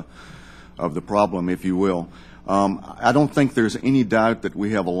of the problem, if you will. I don't think there's any doubt that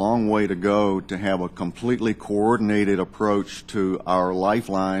we have a long way to go to have a completely coordinated approach to our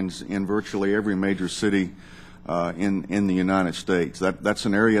lifelines in virtually every major city in the United States. That's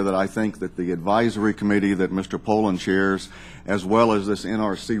an area that I think that the advisory committee that Mr. Poland chairs, as well as this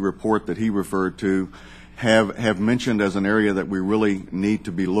NRC report that he referred to, have mentioned as an area that we really need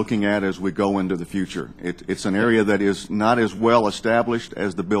to be looking at as we go into the future. It's an area that is not as well established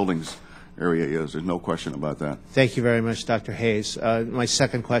as the buildings area is. There's no question about that. Thank you very much, Dr. Hayes. My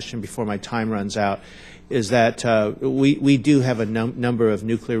second question before my time runs out is that we do have a number of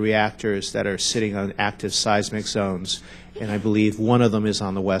nuclear reactors that are sitting on active seismic zones, and I believe one of them is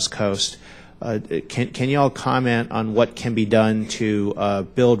on the West Coast. Can you all comment on what can be done to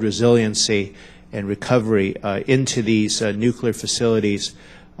build resiliency and recovery into these nuclear facilities?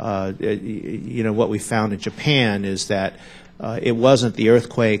 You know, what we found in Japan is that it wasn't the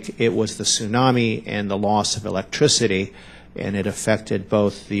earthquake, it was the tsunami and the loss of electricity, and it affected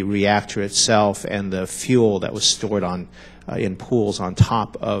both the reactor itself and the fuel that was stored in pools on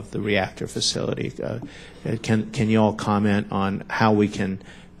top of the reactor facility. Can you all comment on how we can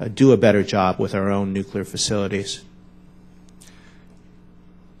do a better job with our own nuclear facilities?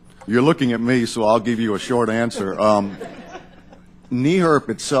 You're looking at me, so I'll give you a short answer. NEHRP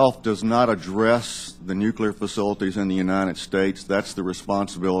itself does not address the nuclear facilities in the United States. That's the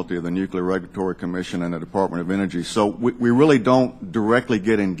responsibility of the Nuclear Regulatory Commission and the Department of Energy. So we really don't directly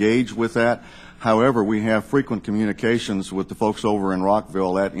get engaged with that. However, we have frequent communications with the folks over in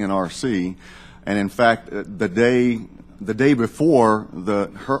Rockville at NRC. And in fact, the day before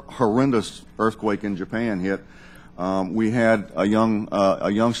the horrendous earthquake in Japan hit, we had a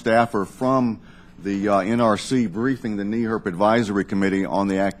young staffer from the NRC briefing the NEHRP Advisory Committee on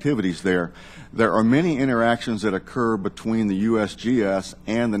the activities there. There are many interactions that occur between the USGS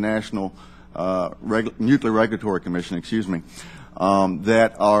and the National Nuclear Regulatory Commission,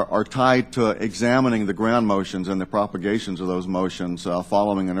 that are tied to examining the ground motions and the propagations of those motions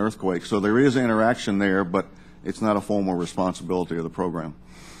following an earthquake. So there is interaction there, but it's not a formal responsibility of the program.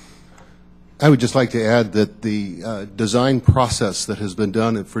 I would just like to add that the design process that has been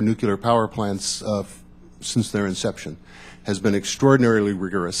done for nuclear power plants since their inception has been extraordinarily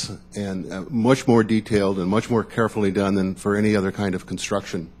rigorous and much more detailed and much more carefully done than for any other kind of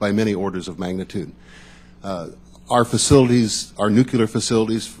construction by many orders of magnitude. Our facilities, our nuclear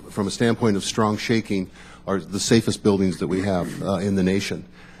facilities, from a standpoint of strong shaking, are the safest buildings that we have in the nation.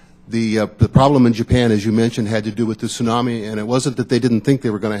 The problem in Japan, as you mentioned, had to do with the tsunami, and it wasn't that they didn't think they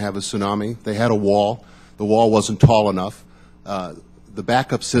were going to have a tsunami. They had a wall. The wall wasn't tall enough. The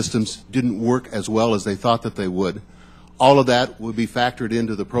backup systems didn't work as well as they thought that they would. All of that would be factored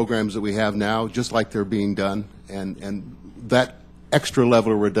into the programs that we have now, just like they're being done, and that extra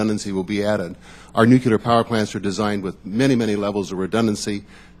level of redundancy will be added. Our nuclear power plants are designed with many, many levels of redundancy,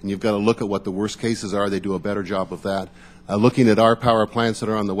 and you've got to look at what the worst cases are. They do a better job of that. Looking at our power plants that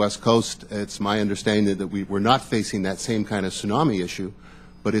are on the West Coast, it's my understanding that we're not facing that same kind of tsunami issue,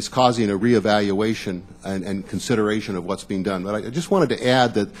 but it's causing a reevaluation and consideration of what's being done. But I just wanted to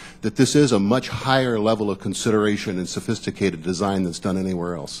add that this is a much higher level of consideration and sophisticated design that's done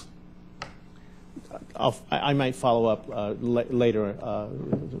anywhere else. I might follow up later.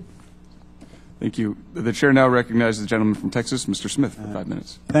 Thank you. The chair now recognizes the gentleman from Texas, Mr. Smith, for 5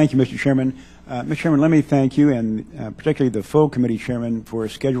 minutes. Thank you, Mr. Chairman. Mr. Chairman, let me thank you and particularly the full committee chairman for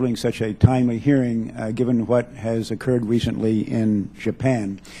scheduling such a timely hearing given what has occurred recently in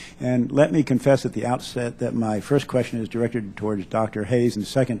Japan. And let me confess at the outset that my first question is directed towards Dr. Hayes and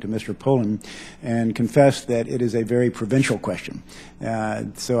second to Mr. Mullen, and confess that it is a very provincial question.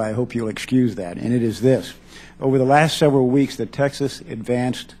 So I hope you'll excuse that. And it is this. Over the last several weeks, the Texas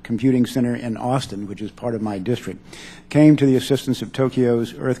Advanced Computing Center in Austin, which is part of my district, came to the assistance of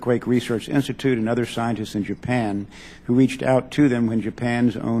Tokyo's Earthquake Research Institute and other scientists in Japan who reached out to them when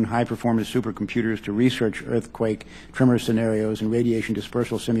Japan's own high-performance supercomputers to research earthquake tremor scenarios and radiation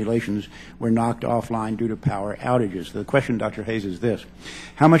dispersal simulations were knocked offline due to power outages. The question, Dr. Hayes, is this.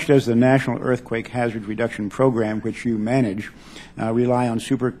 How much does the National Earthquake Hazard Reduction Program, which you manage, rely on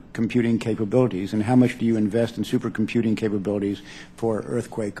supercomputing capabilities, and how much do you invest in supercomputing capabilities for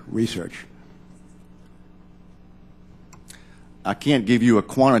earthquake research? I can't give you a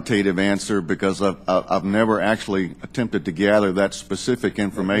quantitative answer because I've never actually attempted to gather that specific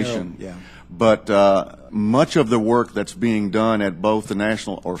information. Yeah. But much of the work that's being done at both the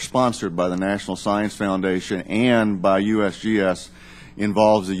national, or sponsored by the National Science Foundation and by USGS,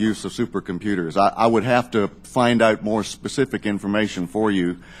 involves the use of supercomputers. I would have to find out more specific information for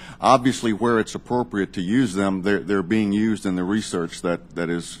you. Obviously, where it's appropriate to use them, they're being used in the research that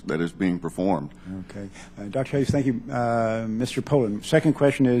is being performed. Okay. Dr. Hayes, thank you. Mr. Mullen, second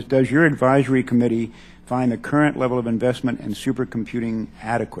question is, does your advisory committee find the current level of investment in supercomputing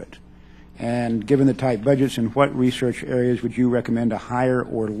adequate? And given the tight budgets, in what research areas would you recommend a higher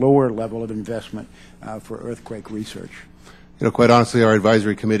or lower level of investment for earthquake research? You know, quite honestly, our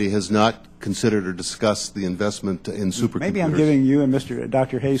advisory committee has not considered or discussed the investment in supercomputers. Maybe I'm giving you and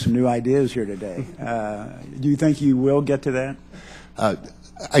Dr. Hayes some new ideas here today. Do you think you will get to that?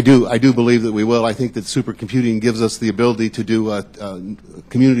 I do believe that we will. I think that supercomputing gives us the ability to do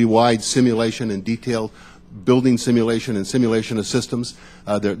community-wide simulation and detailed building simulation and simulation of systems.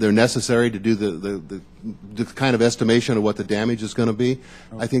 They're necessary to do the kind of estimation of what the damage is going to be.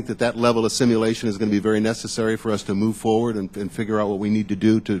 Okay. I think that level of simulation is going to be very necessary for us to move forward and figure out what we need to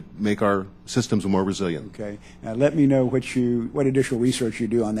do to make our systems more resilient. Okay. Let me know what additional research you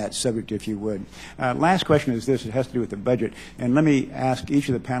do on that subject, if you would. Last question is this. It has to do with the budget. And let me ask each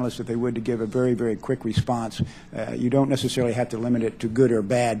of the panelists, if they would, to give a very, very quick response. You don't necessarily have to limit it to good or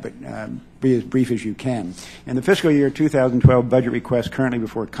bad, but be as brief as you can. In the fiscal year 2012 budget request currently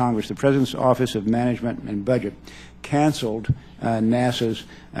before Congress, the President's Office of Management and Budget canceled NASA's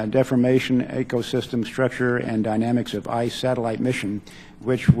Deformation, Ecosystem Structure, and Dynamics of Ice satellite mission,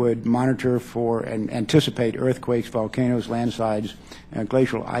 which would monitor for and anticipate earthquakes, volcanoes, landslides,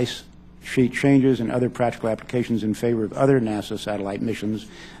 glacial ice sheet changes, and other practical applications in favor of other NASA satellite missions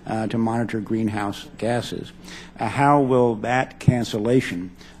to monitor greenhouse gases. How will that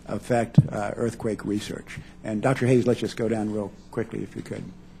cancellation affect earthquake research? And Dr. Hayes, let's just go down real quickly, if you could.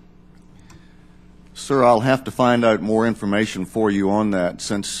 Sir, I'll have to find out more information for you on that.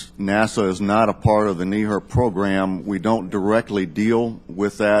 Since NASA is not a part of the NEHRP program, we don't directly deal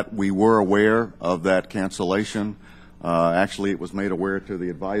with that. We were aware of that cancellation. Actually, it was made aware to the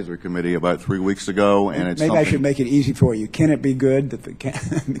advisory committee about 3 weeks ago, and it's maybe I should make it easy for you. Can it be good?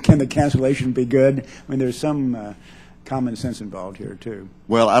 Can the cancellation be good? I mean, there's some common sense involved here, too.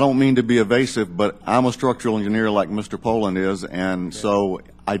 Well, I don't mean to be evasive, but I'm a structural engineer like Mr. Poland is, and so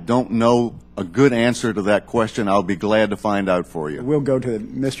I don't know a good answer to that question. I'll be glad to find out for you. We'll go to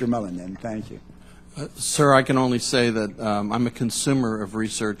Mr. Mullen then. Thank you. Sir, I can only say that I'm a consumer of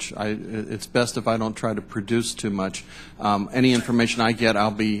research. It's best if I don't try to produce too much. Any information I get,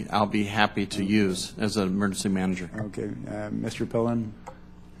 I'll be happy to use as an emergency manager. Okay, Mr. Poland.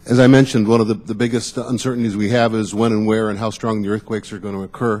 As I mentioned, one of the biggest uncertainties we have is when and where and how strong the earthquakes are going to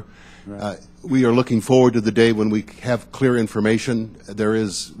occur. Right. We are looking forward to the day when we have clear information. There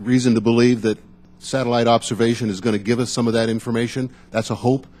is reason to believe that satellite observation is going to give us some of that information. That's a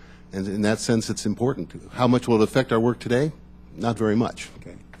hope, and in that sense it's important. How much will it affect our work today? Not very much.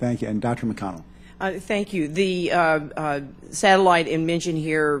 Okay, thank you. And Dr. McConnell. Thank you. The satellite mentioned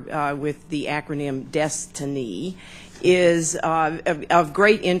here with the acronym DESTINY is of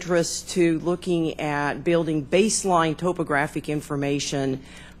great interest to looking at building baseline topographic information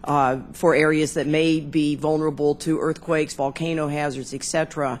for areas that may be vulnerable to earthquakes, volcano hazards,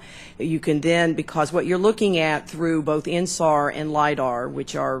 etc. You can then, because what you're looking at through both INSAR and LIDAR,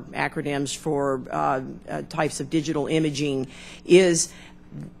 which are acronyms for types of digital imaging, is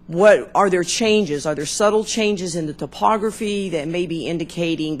what are there changes? Are there subtle changes in the topography that may be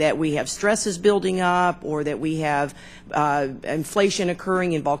indicating that we have stresses building up, or that we have inflation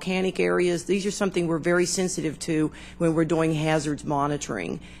occurring in volcanic areas? These are something we're very sensitive to when we're doing hazards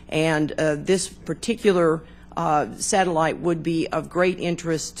monitoring. And this particular satellite would be of great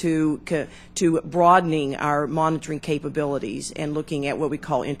interest to broadening our monitoring capabilities and looking at what we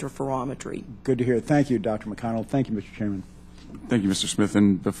call interferometry. Good to hear. Thank you, Dr. McConnell. Thank you, Mr. Chairman. Thank you, Mr. Smith.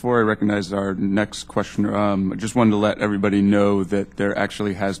 And before I recognize our next questioner, I just wanted to let everybody know that there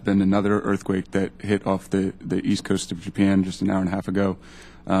actually has been another earthquake that hit off the east coast of Japan just an hour and a half ago,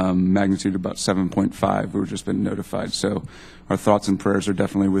 magnitude about 7.5. We've just been notified. So our thoughts and prayers are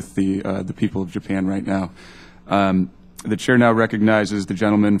definitely with the people of Japan right now. The chair now recognizes the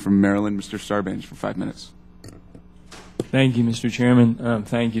gentleman from Maryland, Mr. Sarbanes, for 5 minutes. Thank you, Mr. Chairman.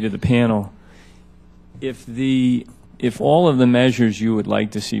 Thank you to the panel. If all of the measures you would like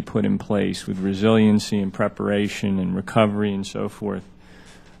to see put in place with resiliency and preparation and recovery and so forth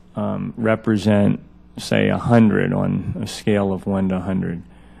represent, say, 100 on a scale of 1 to 100,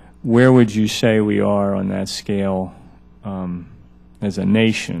 where would you say we are on that scale as a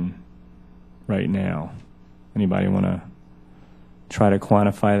nation right now? Anybody want to try to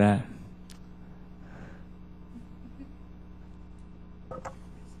quantify that?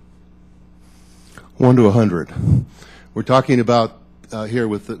 One to 100. We're talking about here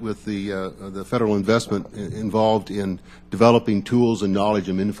with the federal investment involved in developing tools and knowledge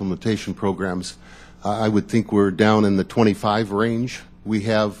and implementation programs. I would think we're down in the 25 range. We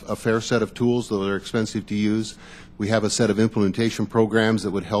have a fair set of tools, though they're expensive to use. We have a set of implementation programs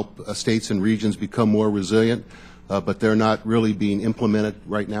that would help states and regions become more resilient, but they're not really being implemented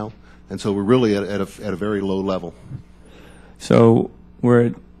right now. And so we're really at a very low level. So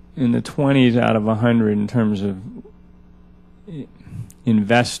we're in the 20s out of 100 in terms of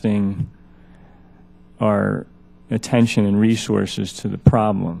investing our attention and resources to the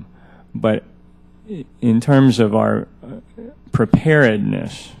problem. But in terms of our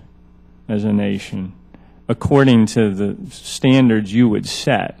preparedness as a nation, according to the standards you would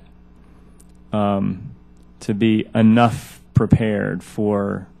set, to be enough prepared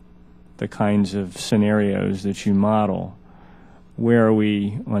for the kinds of scenarios that you model, where are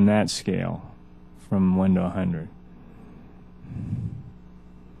we on that scale from 1 to 100?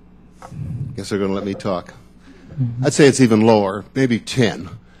 Guess they're going to let me talk. I'd say it's even lower, maybe 10.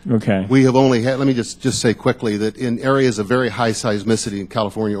 Okay. We have only had, let me just say quickly that in areas of very high seismicity in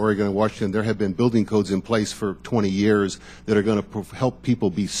California, Oregon, and Washington, there have been building codes in place for 20 years that are going to help people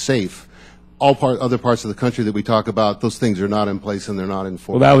be safe. Other parts of the country that we talk about, those things are not in place and they're not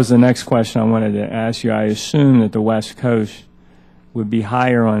enforced. Well, that was the next question I wanted to ask you. I assume that the West Coast would be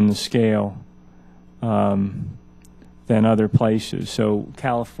higher on the scale than other places. So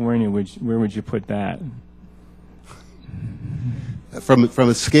California, where would you put that? From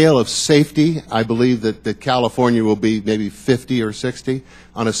a scale of safety, I believe that California will be maybe 50 or 60.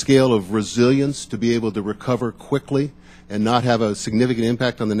 On a scale of resilience, to be able to recover quickly and not have a significant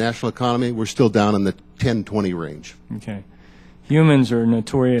impact on the national economy, we're still down in the 10-20 range. Okay. Humans are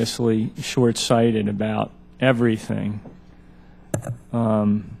notoriously short-sighted about everything.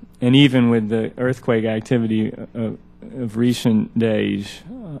 And even with the earthquake activity of recent days,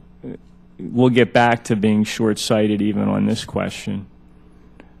 we'll get back to being short-sighted even on this question.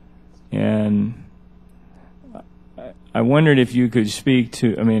 And I wondered if you could speak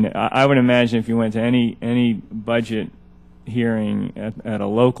to, I mean, I would imagine if you went to any budget hearing at a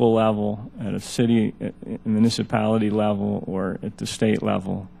local level, at a city, municipality level, or at the state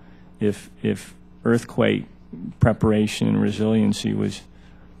level, if earthquake preparation and resiliency was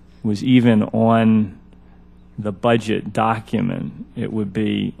even on the budget document, it would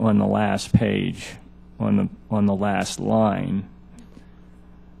be on the last page, on the last line,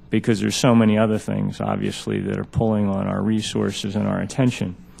 because there's so many other things, obviously, that are pulling on our resources and our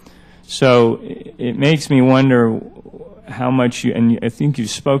attention. So it makes me wonder how much you, and I think you've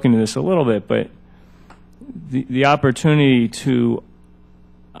spoken to this a little bit, but the opportunity to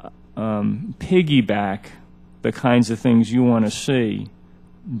piggyback the kinds of things you want to see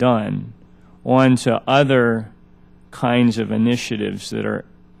done onto other kinds of initiatives that are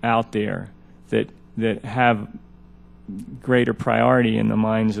out there that have greater priority in the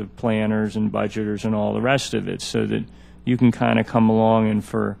minds of planners and budgeters and all the rest of it, so that you can kind of come along and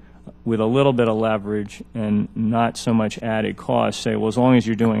with a little bit of leverage and not so much added cost, say, well, as long as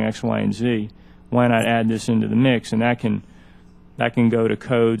you're doing X, Y, and Z, why not add this into the mix? And that can go to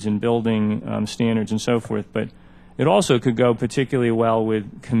codes and building standards and so forth. But it also could go particularly well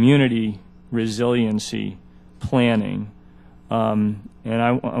with community resiliency planning And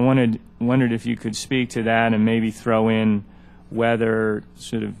I wondered if you could speak to that and maybe throw in whether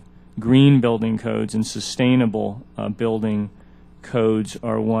sort of green building codes and sustainable building codes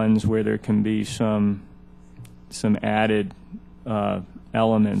are ones where there can be some added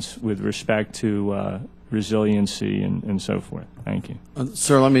elements with respect to resiliency and so forth. Thank you.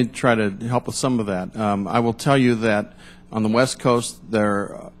 Sir, let me try to help with some of that. I will tell you that on the West Coast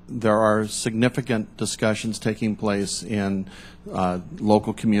there are significant discussions taking place in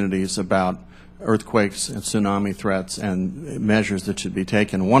local communities about earthquakes and tsunami threats and measures that should be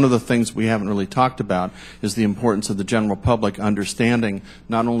taken. One of the things we haven't really talked about is the importance of the general public understanding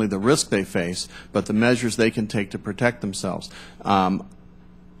not only the risk they face, but the measures they can take to protect themselves.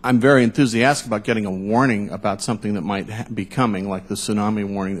 I'm very enthusiastic about getting a warning about something that might be coming, like the tsunami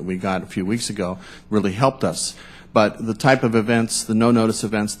warning that we got a few weeks ago really helped us. But the type of events, the no-notice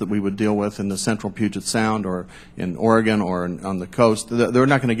events that we would deal with in the central Puget Sound or in Oregon or on the coast, they're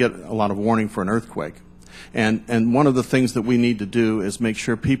not going to get a lot of warning for an earthquake. And one of the things that we need to do is make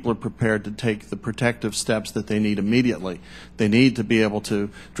sure people are prepared to take the protective steps that they need immediately. They need to be able to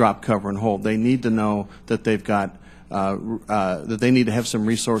drop, cover, and hold. They need to know that they've got that they need to have some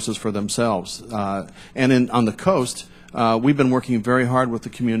resources for themselves. And on the coast, we've been working very hard with the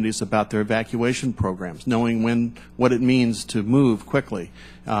communities about their evacuation programs, knowing what it means to move quickly.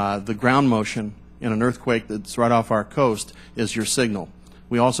 The ground motion in an earthquake that's right off our coast is your signal.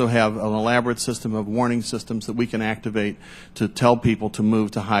 We also have an elaborate system of warning systems that we can activate to tell people to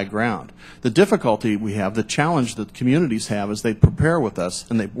move to high ground. The difficulty we have, the challenge that communities have as they prepare with us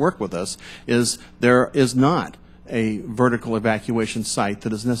and they work with us, is there is not a vertical evacuation site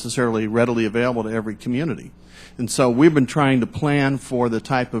that is necessarily readily available to every community. And so we've been trying to plan for the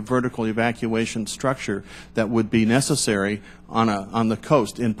type of vertical evacuation structure that would be necessary on the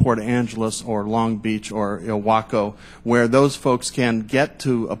coast in Port Angeles or Long Beach or Ilwaco, where those folks can get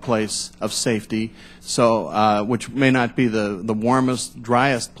to a place of safety, so which may not be the warmest,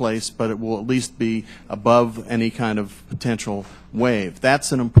 driest place, but it will at least be above any kind of potential wave.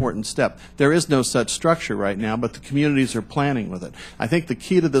 That's an important step. There is no such structure right now, but the communities are planning with it. I think the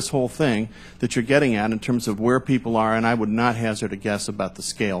key to this whole thing that you're getting at in terms of where people are, and I would not hazard a guess about the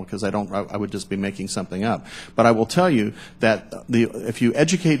scale because I would just be making something up. But I will tell you that if you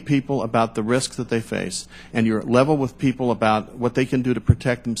educate people about the risks that they face and you're level with people about what they can do to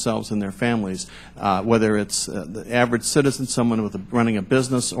protect themselves and their families, whether it's the average citizen, someone running a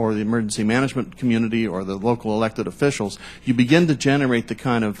business, or the emergency management community or the local elected officials, you begin to generate the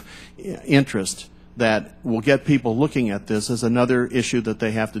kind of interest that will get people looking at this as another issue that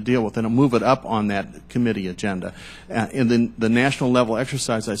they have to deal with, and it'll move it up on that committee agenda. And the national level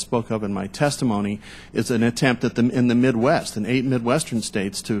exercise I spoke of in my testimony is an attempt in the Midwest, in 8 Midwestern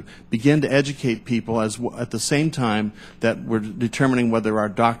states, to begin to educate people at the same time that we're determining whether our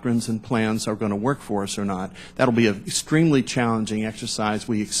doctrines and plans are going to work for us or not. That'll be an extremely challenging exercise.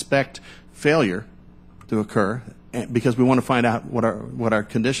 We expect failure to occur, because we want to find out what our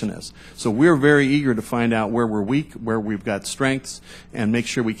condition is. So we're very eager to find out where we're weak, where we've got strengths, and make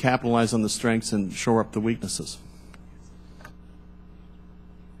sure we capitalize on the strengths and shore up the weaknesses.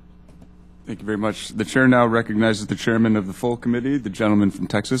 Thank you very much. The chair now recognizes the chairman of the full committee, the gentleman from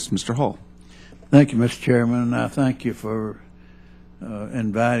Texas, Mr. Hull. Thank you, Mr. Chairman, and I thank you for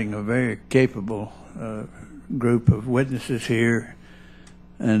inviting a very capable group of witnesses here.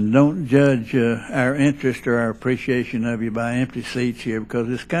 And don't judge our interest or our appreciation of you by empty seats here, because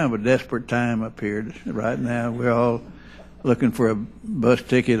it's kind of a desperate time up here right now. We're all looking for a bus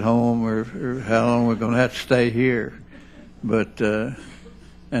ticket home, or how long we're going to have to stay here. But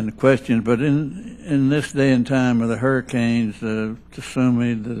and the questions. But in this day and time of the hurricanes, the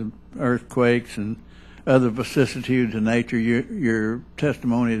tsunami, the earthquakes, and other vicissitudes of nature, your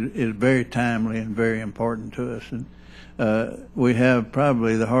testimony is very timely and very important to us. And we have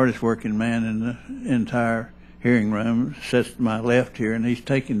probably the hardest working man in the entire hearing room, sits to my left here, and he's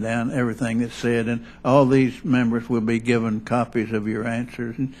taking down everything that's said, and all these members will be given copies of your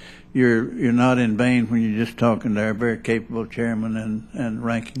answers. And you're not in vain when you're just talking to our very capable chairman and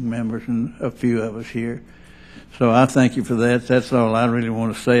ranking members and a few of us here. So I thank you for that. That's all I really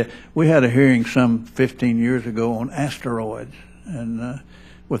want to say. We had a hearing some 15 years ago on asteroids, and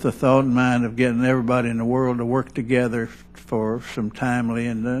with the thought in mind of getting everybody in the world to work together for some timely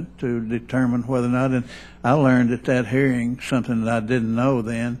and to determine whether or not. And I learned at that hearing something that I didn't know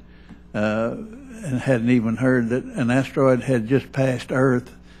then and hadn't even heard, that an asteroid had just passed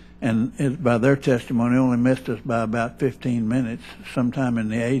Earth, and it, by their testimony, only missed us by about 15 minutes sometime in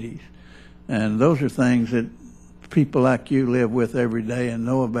the 80s. And those are things that people like you live with every day and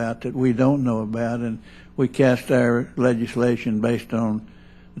know about that we don't know about, and we cast our legislation based on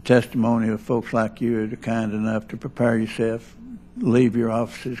the testimony of folks like you that are kind enough to prepare yourself, leave your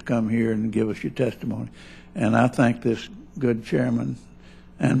offices, come here and give us your testimony. And I thank this good chairman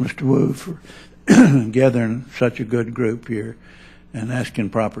and Mr. Wu for gathering such a good group here and asking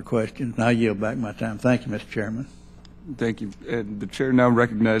proper questions. I yield back my time. Thank you, Mr. Chairman. Thank you. And the chair now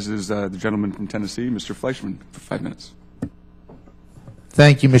recognizes the gentleman from Tennessee, Mr. Fleischman, for 5 minutes.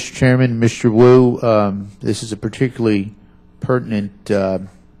 Thank you, Mr. Chairman. Mr. Wu, this is a particularly pertinent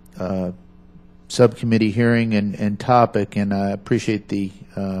subcommittee hearing and topic, and I appreciate the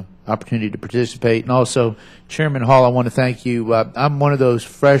opportunity to participate. And also, Chairman Hall, I want to thank you. I'm one of those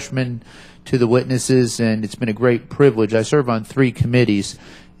freshmen to the witnesses, and it's been a great privilege. I serve on 3 committees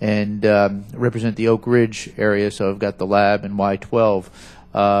and represent the Oak Ridge area, so I've got the lab and Y12.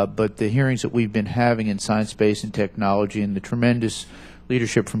 But the hearings that we've been having in science, space, and technology, and the tremendous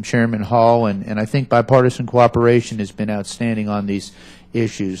leadership from Chairman Hall, and I think bipartisan cooperation has been outstanding on these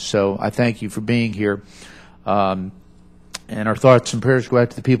issues. So I thank you for being here. And our thoughts and prayers go out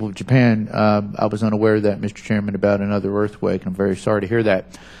to the people of Japan. I was unaware of that, Mr. Chairman, about another earthquake, and I'm very sorry to hear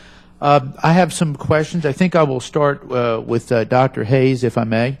that. I have some questions. I think I will start with Dr. Hayes, if I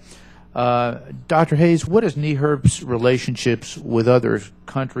may. Dr. Hayes, what is NEHRP's relationships with other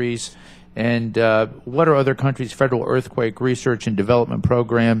countries, and what are other countries' federal earthquake research and development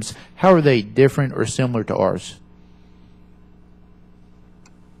programs? How are they different or similar to ours?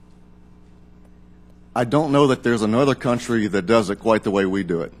 I don't know that there's another country that does it quite the way we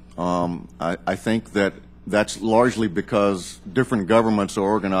do it. I think that that's largely because different governments are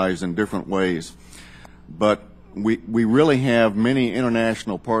organized in different ways. But we really have many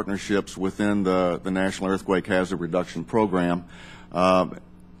international partnerships within the National Earthquake Hazard Reduction Program.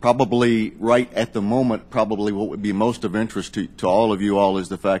 Probably right at the moment, probably what would be most of interest to all of you all is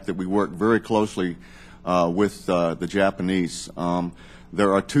the fact that we work very closely with the Japanese.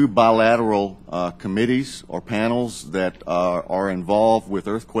 There are 2 bilateral committees or panels that are involved with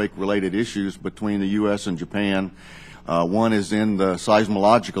earthquake-related issues between the U.S. and Japan. One is in the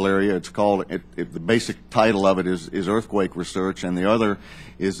seismological area. It's called, the basic title of it is earthquake research, and the other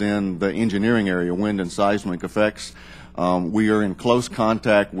is in the engineering area, wind and seismic effects. We are in close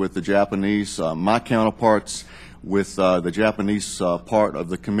contact with the Japanese, my counterparts, with the Japanese part of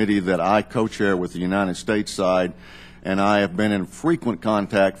the committee that I co-chair with the United States side. And I have been in frequent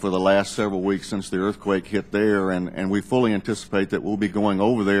contact for the last several weeks since the earthquake hit there, and we fully anticipate that we'll be going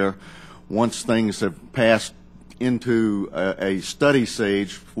over there once things have passed into a study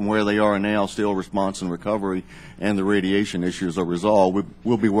stage from where they are now, still response and recovery, and the radiation issues are resolved.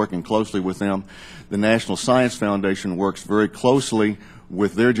 We'll be working closely with them. The National Science Foundation works very closely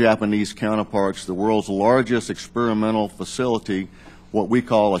with their Japanese counterparts. The world's largest experimental facility, what we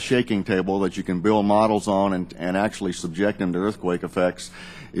call a shaking table that you can build models on and actually subject them to earthquake effects,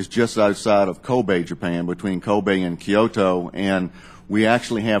 is just outside of Kobe, Japan, between Kobe and Kyoto. And we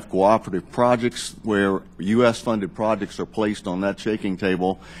actually have cooperative projects where U.S.-funded projects are placed on that shaking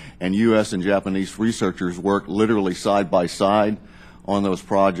table, and U.S. and Japanese researchers work literally side by side on those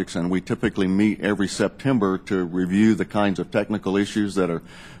projects. And we typically meet every September to review the kinds of technical issues that are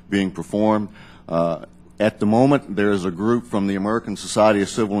being performed. At the moment, there is a group from the American Society of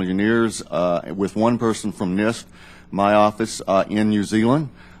Civil Engineers with one person from NIST, my office, in New Zealand,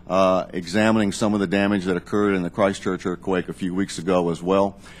 examining some of the damage that occurred in the Christchurch earthquake a few weeks ago as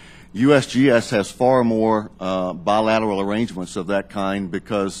well. USGS has far more bilateral arrangements of that kind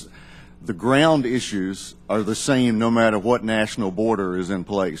because the ground issues are the same no matter what national border is in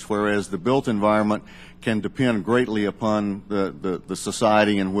place, whereas the built environment can depend greatly upon the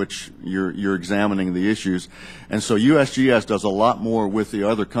society in which you're examining the issues. And so USGS does a lot more with the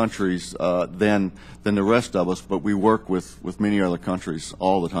other countries than the rest of us, but we work with many other countries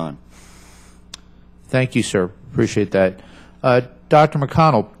all the time. Thank you, sir. Appreciate that. Dr.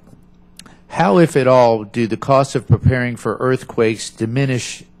 McConnell, how, if at all, do the costs of preparing for earthquakes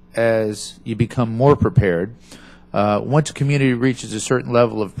diminish as you become more prepared? Once a community reaches a certain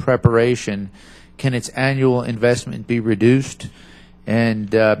level of preparation, can its annual investment be reduced?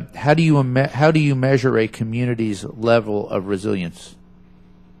 And how do you measure a community's level of resilience?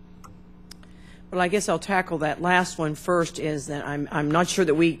 Well, I guess I'll tackle that last one first. Is that I'm not sure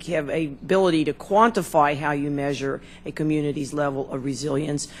that we have a ability to quantify how you measure a community's level of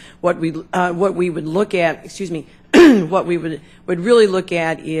resilience. What we would look at, what we would really look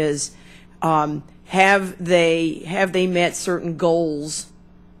at is have they met certain goals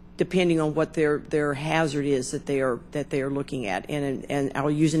depending on what their hazard is that they are looking at. And I'll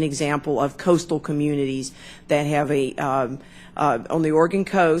use an example of coastal communities that have on the Oregon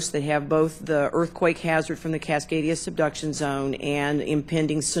coast, they have both the earthquake hazard from the Cascadia subduction zone and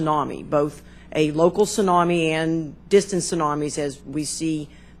impending tsunami, both a local tsunami and distant tsunamis, as we see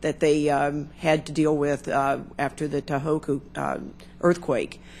that they had to deal with after the Tohoku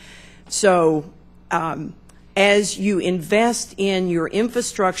earthquake. So as you invest in your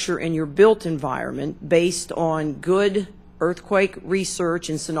infrastructure and your built environment based on good earthquake research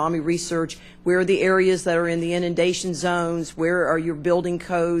and tsunami research, where are the areas that are in the inundation zones, where are your building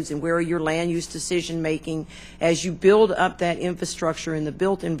codes, and where are your land use decision making, as you build up that infrastructure in the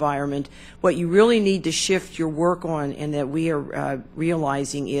built environment, what you really need to shift your work on, and that we are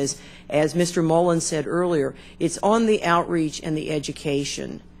realizing is, as Mr. Mullen said earlier, it's on the outreach and the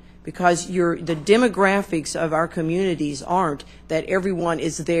education. Because the demographics of our communities aren't that everyone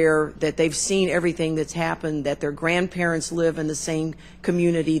is there, that they've seen everything that's happened, that their grandparents live in the same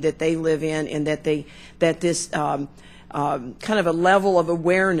community that they live in, and that this kind of a level of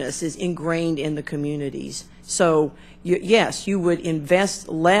awareness is ingrained in the communities. So yes, you would invest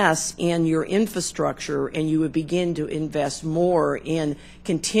less in your infrastructure, and you would begin to invest more in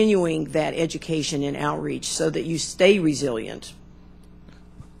continuing that education and outreach so that you stay resilient.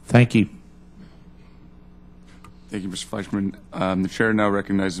 Thank you. Thank you, Mr. Fleischman. The chair now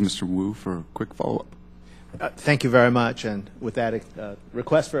recognizes Mr. Wu for a quick follow-up. Thank you very much. And with that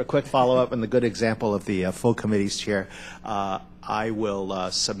request for a quick follow-up and the good example of the full committee's chair, I will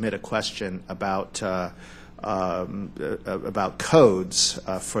submit a question about codes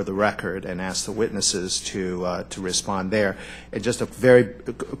for the record and ask the witnesses to respond there. And just a very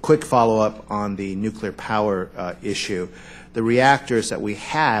quick follow-up on the nuclear power issue. The reactors that we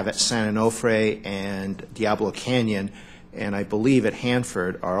have at San Onofre and Diablo Canyon, and I believe at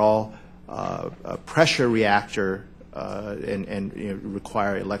Hanford, are all pressure reactor and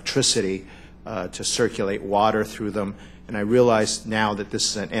require electricity to circulate water through them. And I realize now that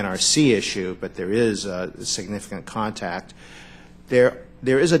this is an NRC issue, but there is significant contact. There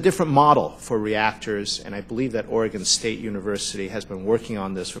is a different model for reactors, and I believe that Oregon State University has been working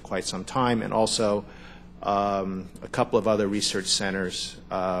on this for quite some time, and also a couple of other research centers.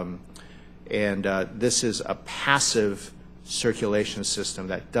 This is a passive circulation system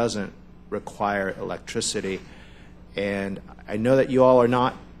that doesn't require electricity. And I know that you all are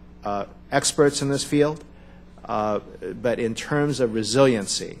not experts in this field, but in terms of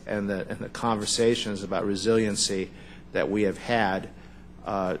resiliency and the conversations about resiliency that we have had,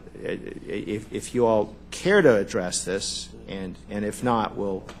 if you all care to address this, and if not,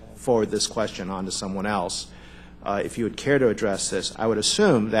 we'll forward this question on to someone else. If you would care to address this, I would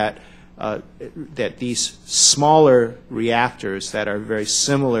assume that that these smaller reactors that are very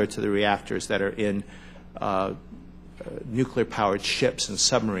similar to the reactors that are in nuclear-powered ships and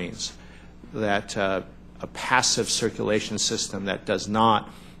submarines, that a passive circulation system that does not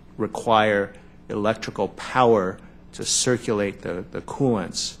require electrical power to circulate the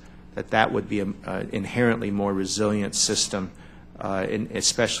coolants, that would be an inherently more resilient system,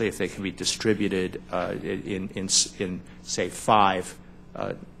 especially if they can be distributed in say 5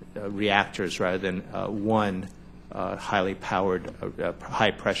 reactors rather than one highly powered,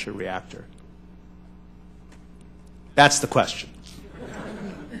 high-pressure reactor. That's the question.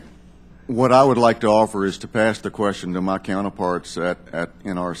 What I would like to offer is to pass the question to my counterparts at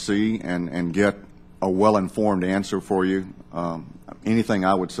NRC and get a well-informed answer for you. Anything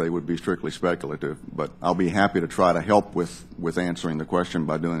I would say would be strictly speculative, but I'll be happy to try to help with answering the question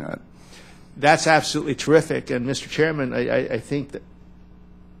by doing that. That's absolutely terrific. And Mr. Chairman, I think that,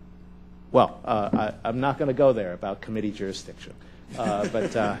 well, I'm not going to go there about committee jurisdiction,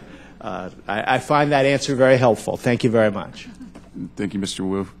 but I find that answer very helpful. Thank you very much. Thank you, Mr.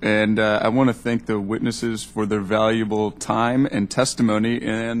 Wu. And I want to thank the witnesses for their valuable time and testimony,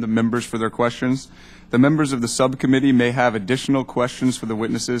 and the members for their questions. The members of the subcommittee may have additional questions for the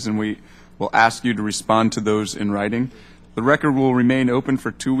witnesses, and we will ask you to respond to those in writing. The record will remain open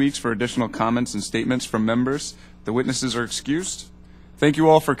for 2 weeks for additional comments and statements from members. The witnesses are excused. Thank you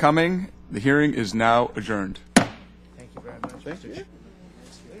all for coming. The hearing is now adjourned. Thank you very much, Mr. Chairman.